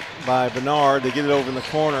pick by Bernard. They get it over in the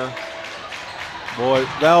corner. Boy,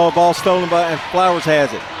 that ball stolen by, and Flowers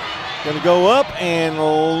has it. Going to go up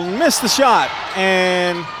and miss the shot.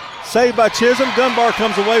 And saved by Chisholm. Dunbar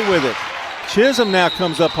comes away with it. Chisholm now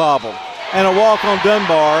comes up hobbled. And a walk on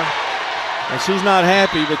Dunbar. And she's not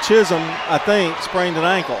happy, but Chisholm, I think, sprained an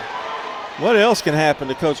ankle. What else can happen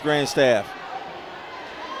to Coach Grandstaff?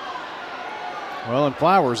 Well, and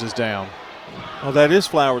Flowers is down. Oh, that is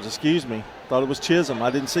Flowers, excuse me. Thought it was Chisholm. I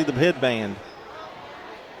didn't see the headband.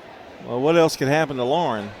 Well, what else can happen to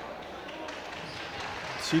Lauren?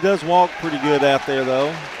 She does walk pretty good out there,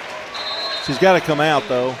 though. She's got to come out,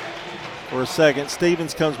 though, for a second.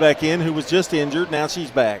 Stevens comes back in, who was just injured. Now she's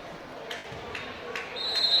back.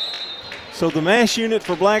 So the mash unit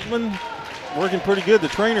for Blackman working pretty good. The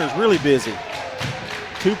trainer is really busy.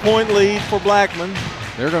 2-point lead for Blackman.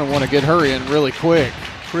 They're going to want to get her in really quick.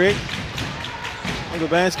 Crick on the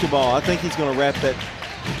basketball. I think he's going to wrap that.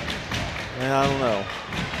 I don't know.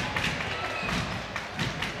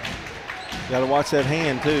 Got to watch that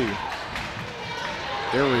hand, too.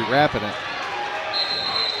 They're rewrapping it.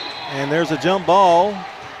 And there's a jump ball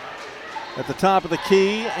at the top of the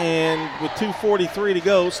key, and with 2:43 to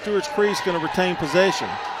go, Stewarts Creek's going to retain possession.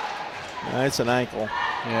 It's an ankle.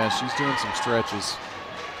 Yeah, she's doing some stretches.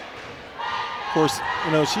 Of course,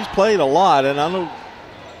 she's played a lot, and I know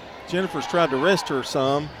Jennifer's tried to rest her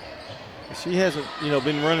some. She hasn't,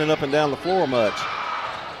 been running up and down the floor much.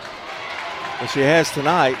 But she has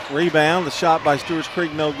tonight. Rebound, the shot by Stewarts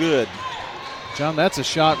Creek, no good. John, that's a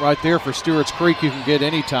shot right there for Stewarts Creek you can get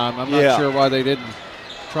anytime. I'm not sure why they didn't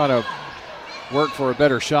try to work for a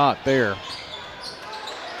better shot there.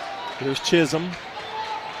 Here's Chisholm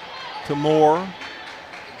to Moore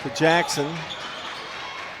to Jackson.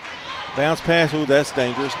 Bounce pass, that's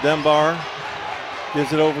dangerous. Dunbar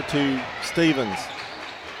gives it over to Stevens.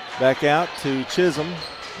 Back out to Chisholm.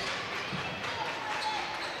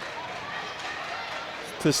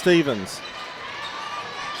 To Stevens.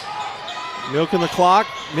 Milking the clock,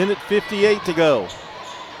 minute 58 to go.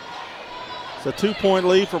 It's a 2-point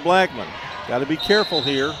lead for Blackman. Got to be careful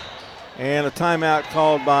here. And a timeout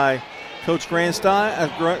called by Coach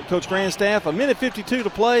Grandstaff. A minute 52 to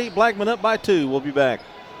play. Blackman up by 2. We'll be back.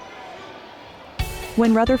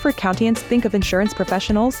 When Rutherford Countyans think of insurance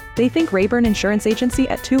professionals, they think Rayburn Insurance Agency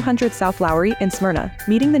at 200 South Lowry in Smyrna,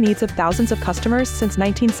 meeting the needs of thousands of customers since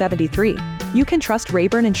 1973. You can trust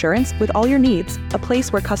Rayburn Insurance with all your needs, a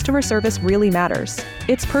place where customer service really matters.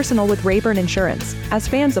 It's personal with Rayburn Insurance, as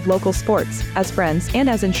fans of local sports, as friends, and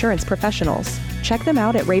as insurance professionals. Check them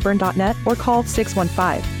out at rayburn.net or call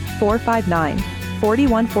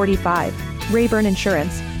 615-459-4145. Rayburn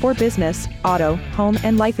Insurance, for business, auto, home,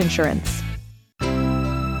 and life insurance.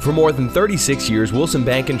 For more than 36 years, Wilson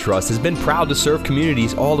Bank & Trust has been proud to serve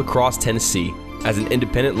communities all across Tennessee. As an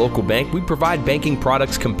independent local bank, we provide banking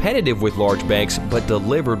products competitive with large banks, but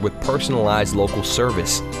delivered with personalized local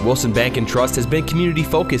service. Wilson Bank & Trust has been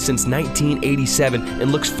community-focused since 1987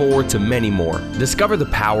 and looks forward to many more. Discover the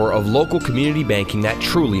power of local community banking that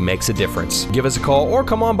truly makes a difference. Give us a call or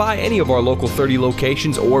come on by any of our local 30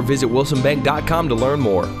 locations or visit wilsonbank.com to learn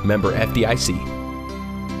more. Member FDIC.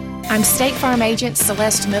 I'm State Farm Agent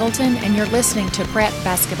Celeste Middleton, and you're listening to Prep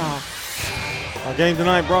Basketball. Our game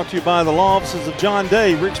tonight brought to you by the law offices of John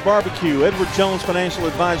Day, Rick's Barbecue, Edward Jones Financial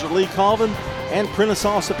Advisor Lee Colvin, and Prentice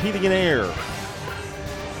Allsup Heating and Air.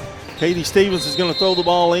 Katie Stevens is going to throw the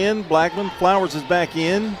ball in. Blackman. Flowers is back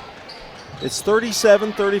in. It's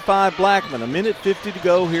 37-35 Blackman. A minute 50 to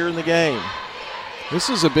go here in the game. This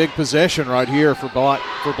is a big possession right here for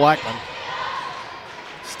Blackman.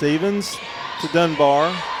 Stevens to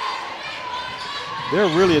Dunbar. They're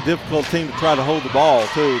really a difficult team to try to hold the ball,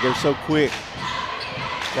 too. They're so quick.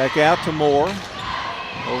 Back out to Moore.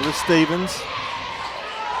 Over to Stevens.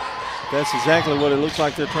 That's exactly what it looks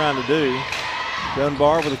like they're trying to do.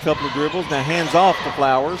 Dunbar with a couple of dribbles. Now hands off to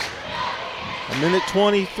Flowers. A minute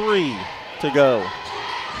 23 to go.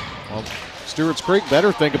 Well, Stewarts Creek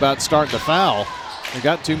better think about starting to foul. They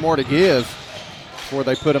got 2 more to give before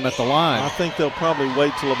they put them at the line. I think they'll probably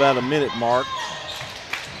wait till about a minute mark.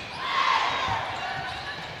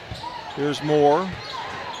 Here's Moore.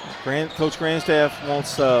 Coach Grandstaff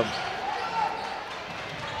wants the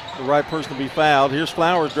right person to be fouled. Here's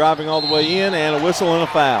Flowers driving all the way in, and a whistle and a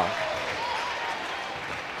foul.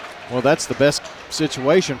 Well, that's the best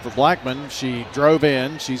situation for Blackman. She drove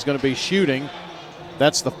in. She's going to be shooting.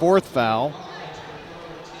 That's the 4th foul.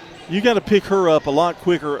 You got to pick her up a lot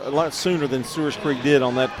quicker, a lot sooner than Stewarts Creek did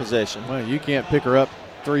on that possession. Well, you can't pick her up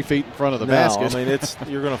 3 feet in front of the basket. I mean,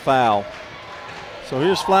 you're going to foul. So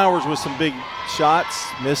here's Flowers with some big shots.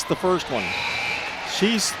 Missed the first one.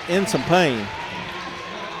 She's in some pain.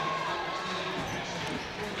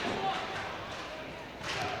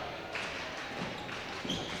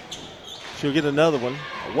 She'll get another one.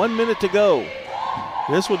 1 minute to go.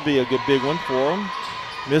 This would be a good big one for them.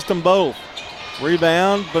 Missed them both.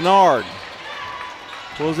 Rebound, Bernard.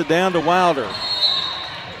 Pulls it down to Wilder.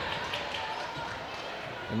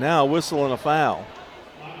 And now a whistle and a foul.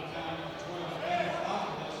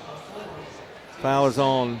 Foul is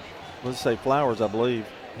on, let's say Flowers, I believe.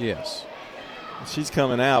 Yes. She's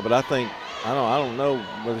coming out, but I don't know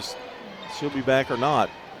whether she'll be back or not.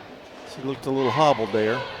 She looked a little hobbled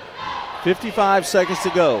there. 55 seconds to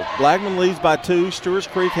go. Blackman leads by 2. Stewarts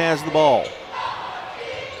Creek has the ball.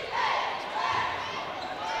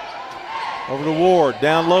 Over to Ward,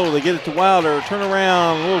 down low, they get it to Wilder, turn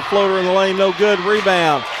around, a little floater in the lane, no good,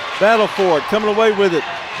 rebound. Battle for it, coming away with it.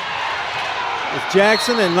 It's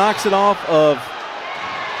Jackson and knocks it off of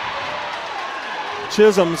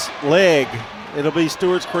Chisholm's leg. It'll be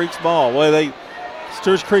Stewarts Creek's ball. Well,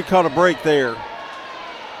 Stewarts Creek caught a break there.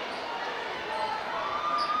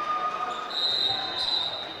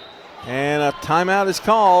 And a timeout is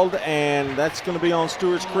called, and that's going to be on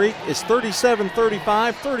Stewarts Creek. It's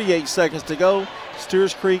 37-35, 38 seconds to go.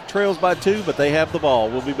 Stewarts Creek trails by 2, but they have the ball.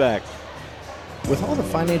 We'll be back. With all the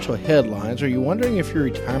financial headlines, are you wondering if your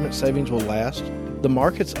retirement savings will last? The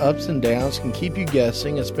market's ups and downs can keep you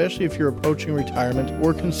guessing, especially if you're approaching retirement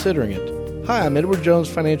or considering it. Hi, I'm Edward Jones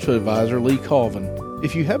Financial Advisor Lee Colvin.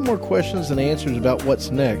 If you have more questions than answers about what's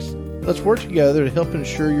next, let's work together to help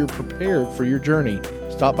ensure you're prepared for your journey.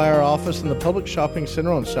 Stop by our office in the Public Shopping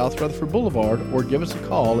Center on South Rutherford Boulevard or give us a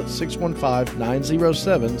call at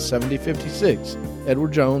 615-907-7056.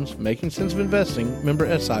 Edward Jones, Making Sense of Investing, member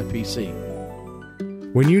SIPC.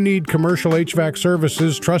 When you need commercial HVAC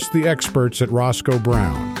services, trust the experts at Roscoe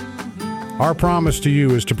Brown. Our promise to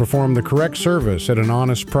you is to perform the correct service at an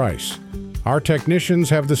honest price. Our technicians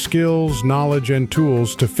have the skills, knowledge, and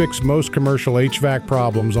tools to fix most commercial HVAC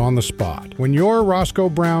problems on the spot. When your Roscoe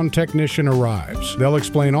Brown technician arrives, they'll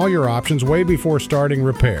explain all your options way before starting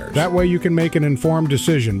repairs. That way you can make an informed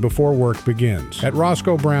decision before work begins. At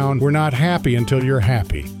Roscoe Brown, we're not happy until you're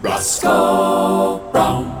happy. Roscoe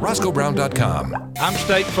Brown. RoscoeBrown.com. I'm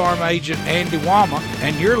State Farm Agent Andy Womack,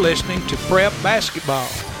 and you're listening to Prep Basketball.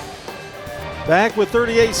 Back with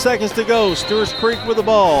 38 seconds to go. Stewarts Creek with the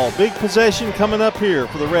ball. Big possession coming up here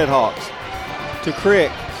for the Red Hawks. To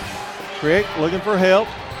Crick. Crick looking for help.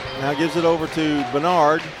 Now gives it over to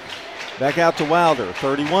Bernard. Back out to Wilder.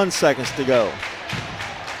 31 seconds to go.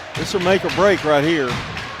 This will make or break right here.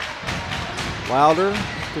 Wilder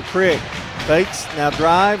to Crick. Fakes, now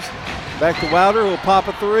drives. Back to Wilder, who will pop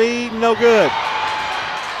a 3. No good.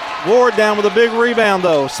 Ward down with a big rebound,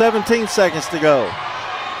 though. 17 seconds to go.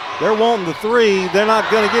 They're wanting the 3. They're not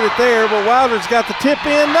going to get it there, but Wilder's got the tip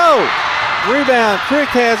in. No. Rebound.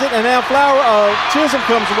 Crick has it, and now Chisholm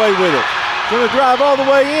comes away with it. Going to drive all the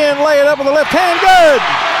way in, lay it up with the left hand. Good.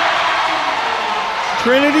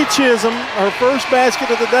 Trinity Chisholm, her first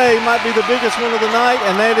basket of the day, might be the biggest one of the night,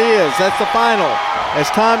 and that is. That's the final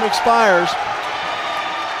as time expires.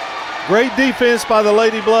 Great defense by the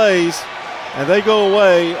Lady Blaze, and they go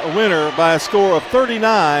away a winner by a score of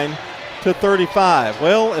 39-35.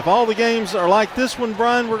 Well, if all the games are like this one,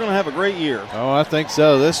 Brian, we're going to have a great year. Oh, I think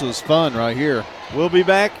so. This was fun right here. We'll be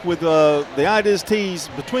back with the Ideas Tees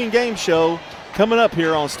Between Game show coming up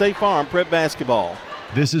here on State Farm Prep Basketball.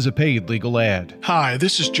 This is a paid legal ad. Hi,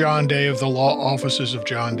 this is John Day of the Law Offices of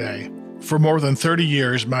John Day. For more than 30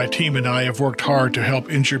 years, my team and I have worked hard to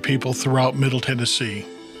help injured people throughout Middle Tennessee.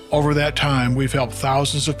 Over that time, we've helped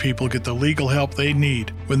thousands of people get the legal help they need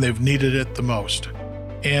when they've needed it the most.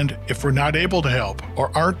 And if we're not able to help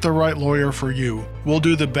or aren't the right lawyer for you, we'll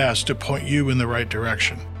do the best to point you in the right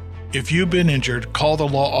direction. If you've been injured, call the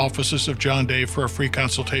Law Offices of John Day for a free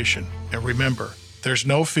consultation. And remember, there's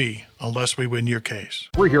no fee unless we win your case.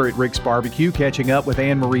 We're here at Rick's Barbecue catching up with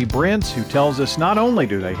Anne-Marie Brents, who tells us not only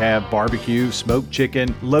do they have barbecue, smoked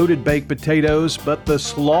chicken, loaded baked potatoes, but the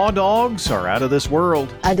slaw dogs are out of this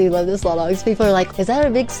world. I do love the slaw dogs. People are like, is that a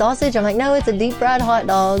big sausage? I'm like, no, it's a deep fried hot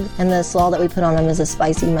dog. And the slaw that we put on them is a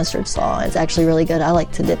spicy mustard slaw. It's actually really good. I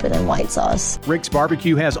like to dip it in white sauce. Rick's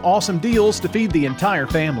Barbecue has awesome deals to feed the entire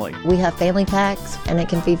family. We have family packs, and it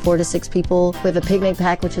can feed 4 to 6 people. We have a picnic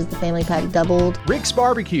pack, which is the family pack doubled. Rick's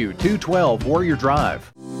Barbecue, 212 Warrior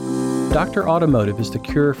Drive. Dr. Automotive is the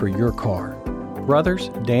cure for your car. Brothers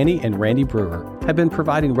Danny and Randy Brewer have been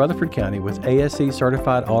providing Rutherford County with ASE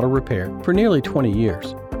certified auto repair for nearly 20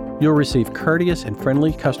 years. You'll receive courteous and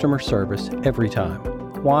friendly customer service every time.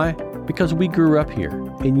 Why? Because we grew up here,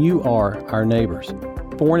 and you are our neighbors.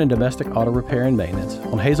 Foreign and domestic auto repair and maintenance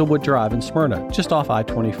on Hazelwood Drive in Smyrna, just off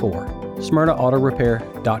I-24.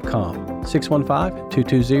 SmyrnaAutorepair.com,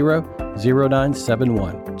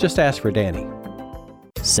 615-220-0971. Just ask for Danny.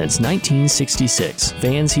 Since 1966,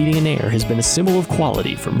 Vans Heating and Air has been a symbol of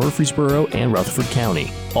quality for Murfreesboro and Rutherford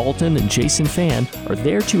County. Alton and Jason Fan are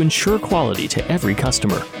there to ensure quality to every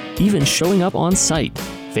customer, even showing up on site.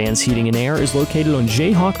 Vans Heating and Air is located on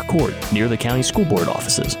Jayhawk Court near the county school board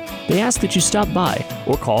offices. They ask that you stop by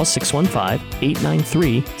or call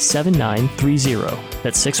 615-893-7930.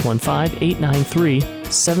 That's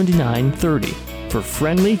 615-893-7930 for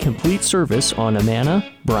friendly, complete service on Amana,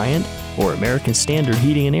 Bryant, or American Standard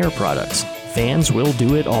Heating and Air products. Vans will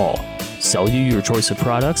do it all. Sell you your choice of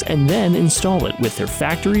products and then install it with their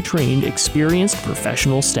factory-trained, experienced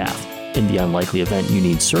professional staff. In the unlikely event you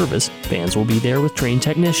need service, Vans will be there with trained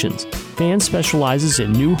technicians. Vans specializes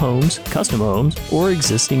in new homes, custom homes, or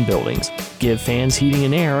existing buildings. Give Vans Heating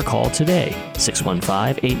and Air a call today,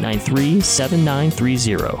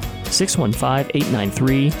 615-893-7930,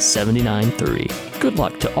 615-893-7930. Good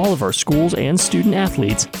luck to all of our schools and student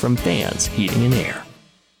athletes from Vans Heating and Air.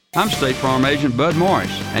 I'm State Farm Agent Bud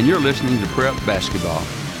Morris, and you're listening to Prep Basketball.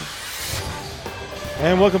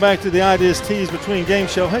 And welcome back to the Ideas Tees Between Game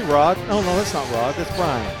Show. Hey, Rod. Oh, no, that's not Rod. That's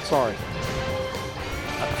Brian. Sorry.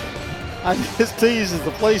 Ideas Tees is the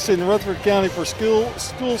place in Rutherford County for school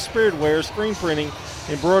spirit wear, screen printing,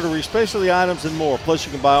 embroidery, specialty items, and more. Plus,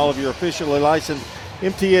 you can buy all of your officially licensed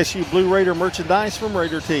MTSU Blue Raider merchandise from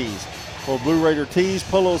Raider Tees. For Blue Raider tees,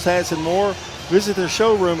 polos, hats, and more, visit their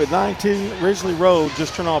showroom at 910 Ridgely Road.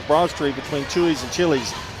 Just turn off Broad Street between Chewy's and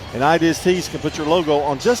Chili's. And Ideas Tees can put your logo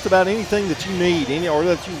on just about anything that you need or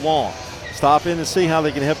that you want. Stop in and see how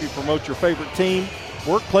they can help you promote your favorite team,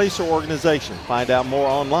 workplace, or organization. Find out more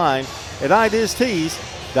online at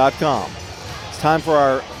ideastees.com. It's time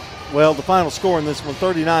for the final score in this one,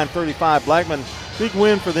 39-35. Blackman, big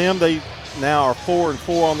win for them. They now are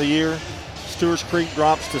 4-4 on the year. Stewarts Creek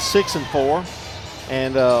drops to 6-4.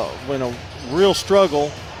 And when a real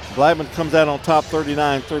struggle, Blackman comes out on top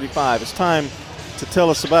 39-35. It's time to tell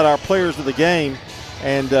us about our players of the game.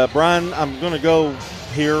 And Brian, I'm going to go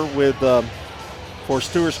here with, for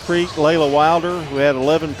Stewarts Creek, Layla Wilder, who had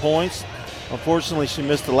 11 points. Unfortunately, she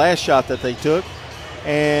missed the last shot that they took.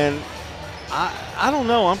 And I don't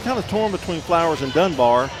know. I'm kind of torn between Flowers and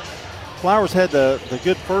Dunbar. Flowers had the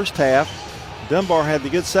good first half. Dunbar had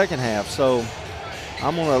the good second half. So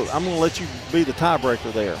I'm gonna let you be the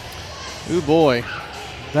tiebreaker there. Ooh, boy.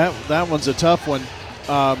 That one's a tough one.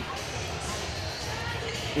 I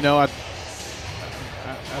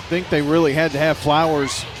think they really had to have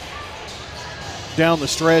Flowers down the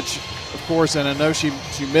stretch, of course, and I know she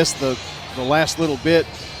missed the last little bit,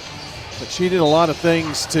 but she did a lot of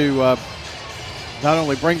things to not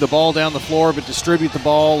only bring the ball down the floor but distribute the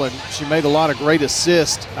ball, and she made a lot of great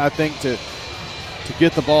assists, I think, to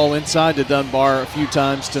get the ball inside to Dunbar a few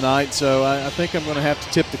times tonight. So I think I'm going to have to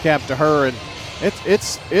tip the cap to her, and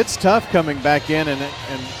it's tough coming back in, and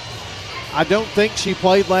I don't think she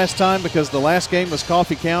played last time because the last game was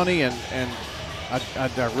Coffee County, and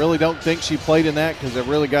I really don't think she played in that because I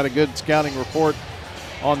really got a good scouting report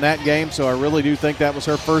on that game. So I really do think that was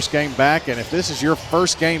her first game back. And if this is your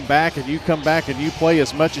first game back and you come back and you play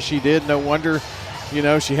as much as she did, no wonder,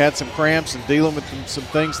 she had some cramps and dealing with some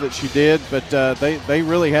things that she did. But they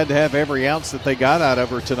really had to have every ounce that they got out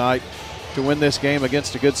of her tonight to win this game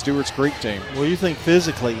against a good Stewarts Creek team. Well, you think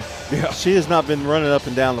physically, she has not been running up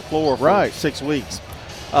and down the floor for 6 weeks.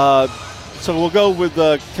 So we'll go with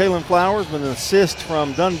Kaylin Flowers with an assist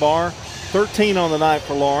from Dunbar, 13 on the night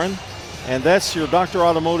for Lauren. And that's your Dr.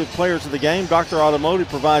 Automotive players of the game. Dr. Automotive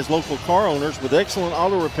provides local car owners with excellent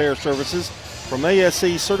auto repair services from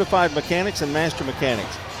ASE certified mechanics and master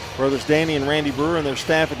mechanics. Brothers Danny and Randy Brewer and their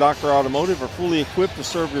staff at Dr. Automotive are fully equipped to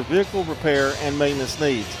serve your vehicle repair and maintenance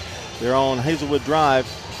needs. They're on Hazelwood Drive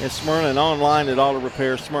in Smyrna and online at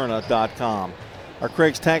autorepairsmyrna.com. Our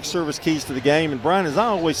Craig's Tax Service keys to the game. And Brian, as I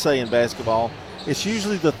always say in basketball, it's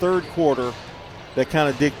usually the third quarter that kind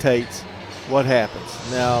of dictates what happens.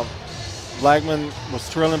 Now, Blackman was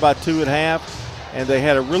trailing by 2 at half, and they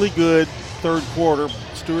had a really good third quarter.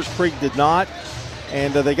 Stewarts Creek did not,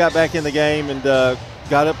 and they got back in the game and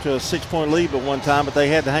got up to a 6-point lead at one time, but they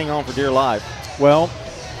had to hang on for dear life. Well,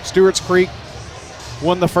 Stewarts Creek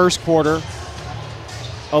won the first quarter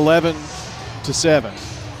 11-7.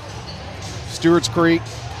 Stewarts Creek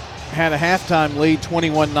had a halftime lead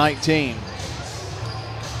 21-19.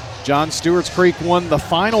 John Stewarts Creek won the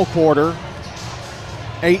final quarter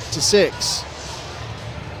 8-6.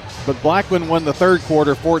 But Blackman won the third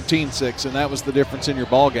quarter 14-6, and that was the difference in your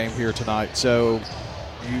ball game here tonight. So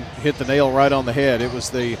you hit the nail right on the head. It was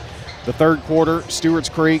the third quarter. Stewarts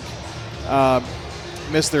Creek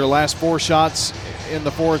missed their last 4 shots in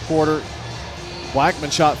the fourth quarter.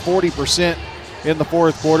 Blackman shot 40% in the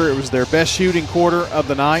fourth quarter. It was their best shooting quarter of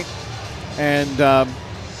the night. And, that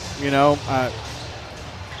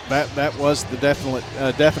was the definite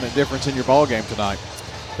difference in your ball game tonight.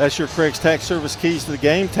 That's your Craig's Tax Service keys to the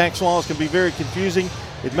game. Tax laws can be very confusing.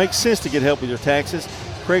 It makes sense to get help with your taxes.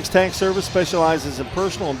 Craig's Tax Service specializes in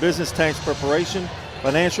personal and business tax preparation,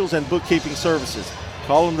 financials, and bookkeeping services.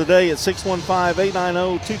 Call them today at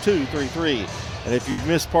 615-890-2233. And if you've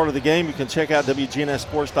missed part of the game, you can check out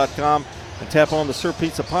WGNSSports.com and tap on the Sir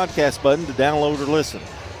Pizza podcast button to download or listen.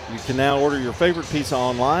 You can now order your favorite pizza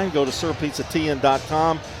online. Go to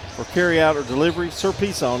SirPizzaTN.com for carry-out or delivery. Sir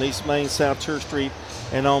Pizza on East Main, South Church Street,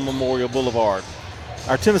 and on Memorial Boulevard.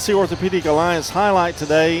 Our Tennessee Orthopedic Alliance highlight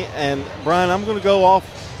today, and Brian, I'm going to go off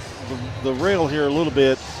the rail here a little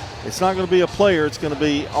bit. It's not going to be a player. It's going to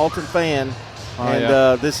be Alton Fan.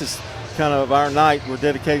 This is kind of our night. We're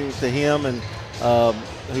dedicating it to him, and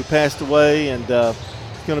who passed away, and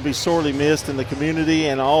going to be sorely missed in the community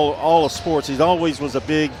and all of sports. He always was a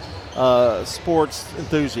big sports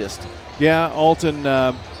enthusiast. Yeah, Alton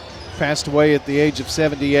passed away at the age of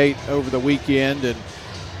 78 over the weekend, and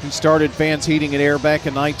he started Fans Heating and Air back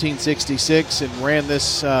in 1966 and ran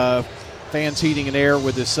this Fans Heating and Air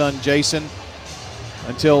with his son Jason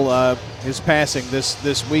until his passing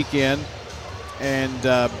this weekend.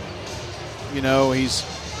 And he's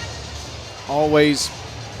always,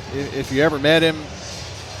 if you ever met him,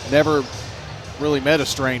 never really met a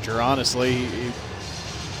stranger, honestly. He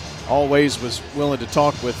always was willing to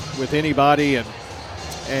talk with anybody and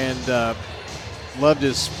loved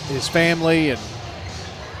his family. And,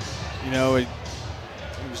 he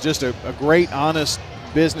was just a great, honest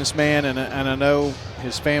businessman. And I know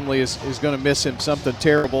his family is going to miss him something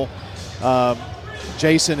terrible.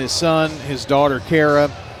 Jason, his son, his daughter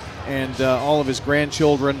Kara, and all of his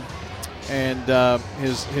grandchildren, and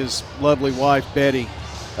his lovely wife Betty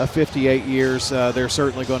of 58 years. They're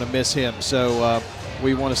certainly going to miss him. So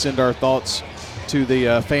we want to send our thoughts to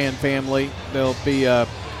the Fan family. There'll be a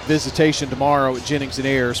visitation tomorrow at Jennings and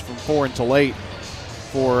Ayers from 4 until 8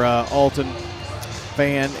 for Alton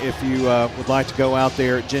Fan. If you would like to go out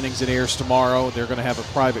there at Jennings and Ayers tomorrow, they're going to have a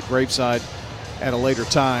private graveside at a later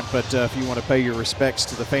time. But if you want to pay your respects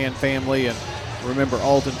to the Fan family and remember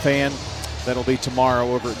Alton Fan, that'll be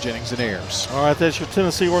tomorrow over at Jennings and Ayers. All right, that's your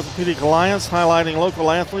Tennessee Orthopedic Alliance, highlighting local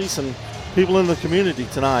athletes and people in the community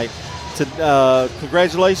tonight.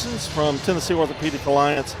 Congratulations from Tennessee Orthopedic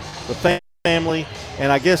Alliance, the Fan family,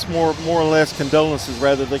 and I guess more or less condolences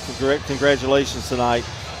rather than congratulations tonight.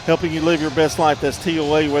 Helping you live your best life. That's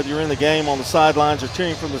TOA, whether you're in the game, on the sidelines, or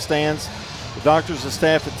cheering from the stands. The doctors and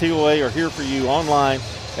staff at TOA are here for you online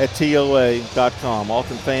at TOA.com.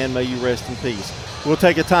 Alton Fan, may you rest in peace. We'll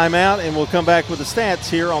take a timeout, and we'll come back with the stats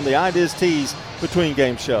here on the IDIS Tees Between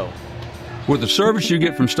Game Show. With the service you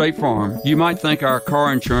get from State Farm, you might think our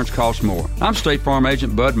car insurance costs more. I'm State Farm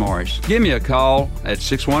Agent Bud Morris. Give me a call at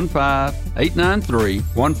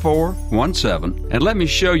 615-893-1417 and let me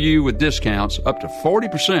show you with discounts up to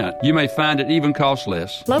 40%. You may find it even costs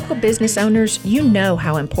less. Local business owners, you know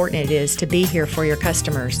how important it is to be here for your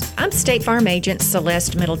customers. I'm State Farm Agent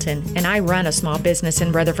Celeste Middleton, and I run a small business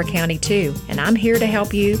in Rutherford County too, and I'm here to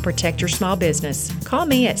help you protect your small business. Call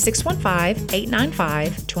me at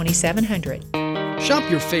 615-895-2700. Shop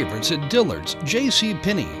your favorites at Dillard's,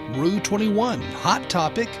 JCPenney, Rue 21, Hot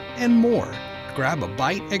Topic, and more. Grab a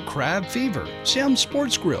bite at Crab Fever, Sam's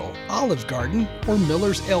Sports Grill, Olive Garden, or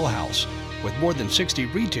Miller's Ale House. With more than 60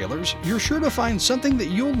 retailers, you're sure to find something that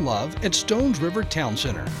you'll love at Stones River Town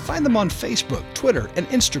Center. Find them on Facebook, Twitter, and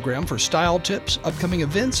Instagram for style tips, upcoming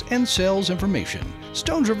events, and sales information.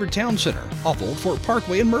 Stones River Town Center, off Old Fort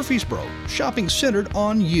Parkway in Murfreesboro. Shopping centered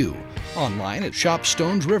on you. Online at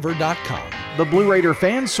shopstonesriver.com. The Blue Raider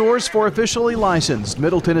fan source for officially licensed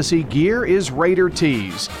Middle Tennessee gear is Raider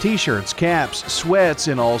Tees. T-shirts, caps, sweats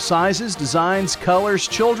in all sizes, designs, colors,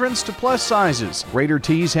 children's to plus sizes. Raider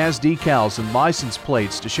Tees has decals and license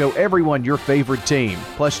plates to show everyone your favorite team.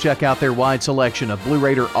 Plus, check out their wide selection of Blue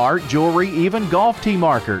Raider art, jewelry, even golf tee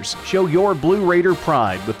markers. Show your Blue Raider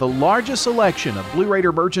pride with the largest selection of Blue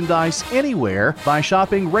Raider merchandise anywhere by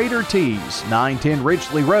shopping Raider Tees, 910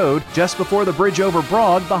 Ridgely Road, just before the bridge over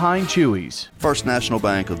Broad behind Chewy's. First National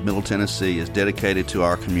Bank of Middle Tennessee is dedicated to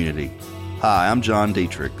our community. Hi, I'm John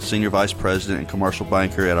Dietrich, Senior Vice President and Commercial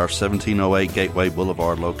Banker at our 1708 Gateway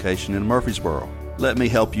Boulevard location in Murfreesboro. Let me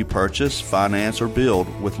help you purchase, finance, or build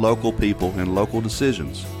with local people and local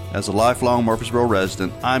decisions. As a lifelong Murfreesboro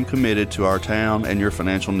resident, I'm committed to our town and your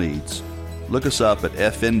financial needs. Look us up at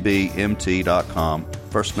fnbmt.com.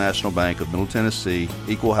 First National Bank of Middle Tennessee,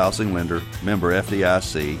 Equal Housing Lender, member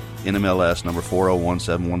FDIC, NMLS number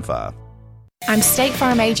 401715. I'm State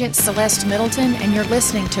Farm Agent Celeste Middleton, and you're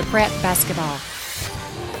listening to Prep Basketball.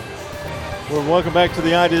 Well, welcome back to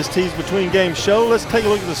the IDIS Tees Between Games show. Let's take a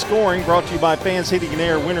look at the scoring, brought to you by Fans Heating and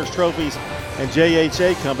Air, Winners Trophies, and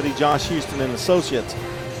JHA Company, Josh Houston and Associates.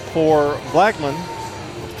 For Blackman,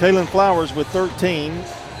 Kaylin Flowers with 13.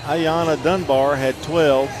 Ayana Dunbar had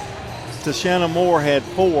 12. Tashana Moore had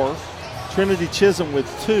 4. Trinity Chisholm with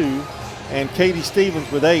 2. And Katie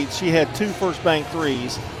Stevens with 8. She had 2 First Bank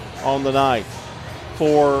threes on the night.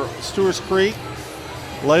 For Stewarts Creek,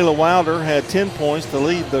 Layla Wilder had 10 points to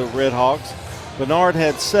lead the Red Hawks. Bernard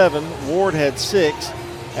had 7. Ward had 6.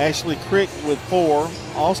 Ashley Crick with 4.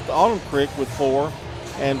 Autumn Crick with 4.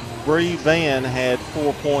 And Bree Van had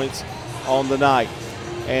 4 points on the night.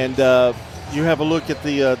 And you have a look at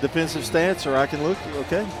the defensive stats, or I can look,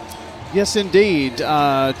 okay? Yes, indeed.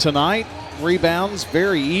 Tonight, rebounds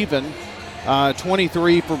very even.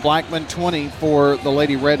 23 for Blackman, 20 for the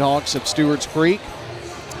Lady Redhawks of Stewarts Creek.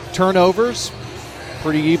 Turnovers,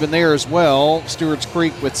 pretty even there as well. Stewarts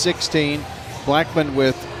Creek with 16, Blackman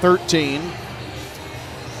with 13.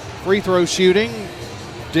 Free throw shooting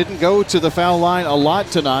didn't go to the foul line a lot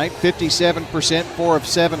tonight. 57%, 4 of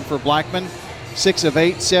 7 for Blackman, 6 of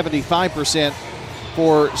 8, 75%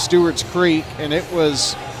 for Stewarts Creek. And it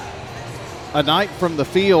was a night from the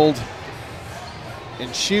field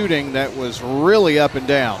in shooting that was really up and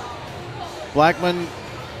down. Blackman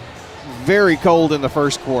very cold in the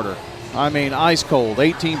first quarter. I mean, ice cold,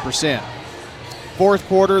 18%. Fourth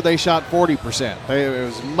quarter, they shot 40%. It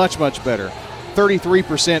was much, much better.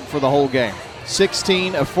 33% for the whole game.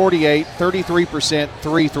 16 of 48, 33%,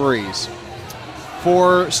 3 threes.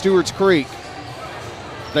 For Stewarts Creek,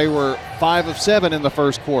 they were 5 of 7 in the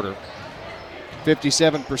first quarter,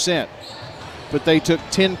 57%. But they took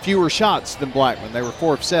 10 fewer shots than Blackman. They were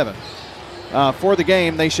 4 of 7. For the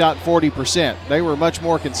game, they shot 40%. They were much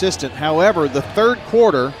more consistent. However, the third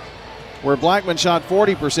quarter, where Blackman shot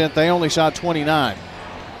 40%, they only shot 29.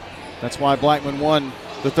 That's why Blackman won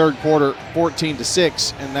the third quarter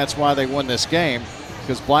 14-6, and that's why they won this game,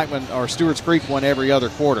 because Stewarts Creek won every other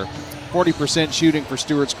quarter. 40% shooting for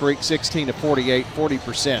Stewarts Creek, 16 to 48,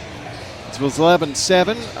 40%. It was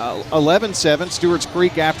 11-7. Stewarts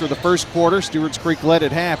Creek after the first quarter. Stewarts Creek led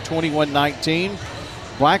at half, 21-19.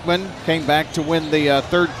 Blackman came back to win the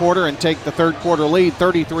third quarter and take the third quarter lead,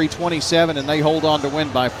 33-27, and they hold on to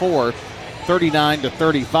win by 4,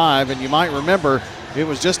 39-35. And you might remember it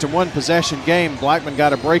was just a one-possession game. Blackman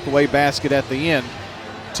got a breakaway basket at the end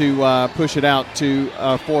to push it out to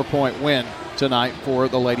a 4-point win tonight for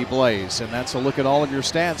the Lady Blaze. And that's a look at all of your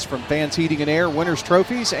stats from Fans Heating and Air, Winners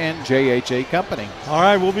Trophies, and JHA Company. All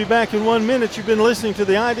right, we'll be back in 1 minute. You've been listening to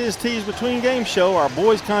the Ideas Tees Between Games show. Our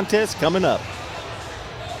boys contest coming up.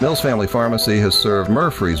 Mills Family Pharmacy has served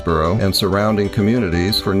Murfreesboro and surrounding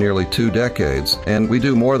communities for nearly 2 decades, and we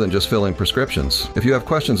do more than just filling prescriptions. If you have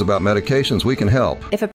questions about medications, we can help. If a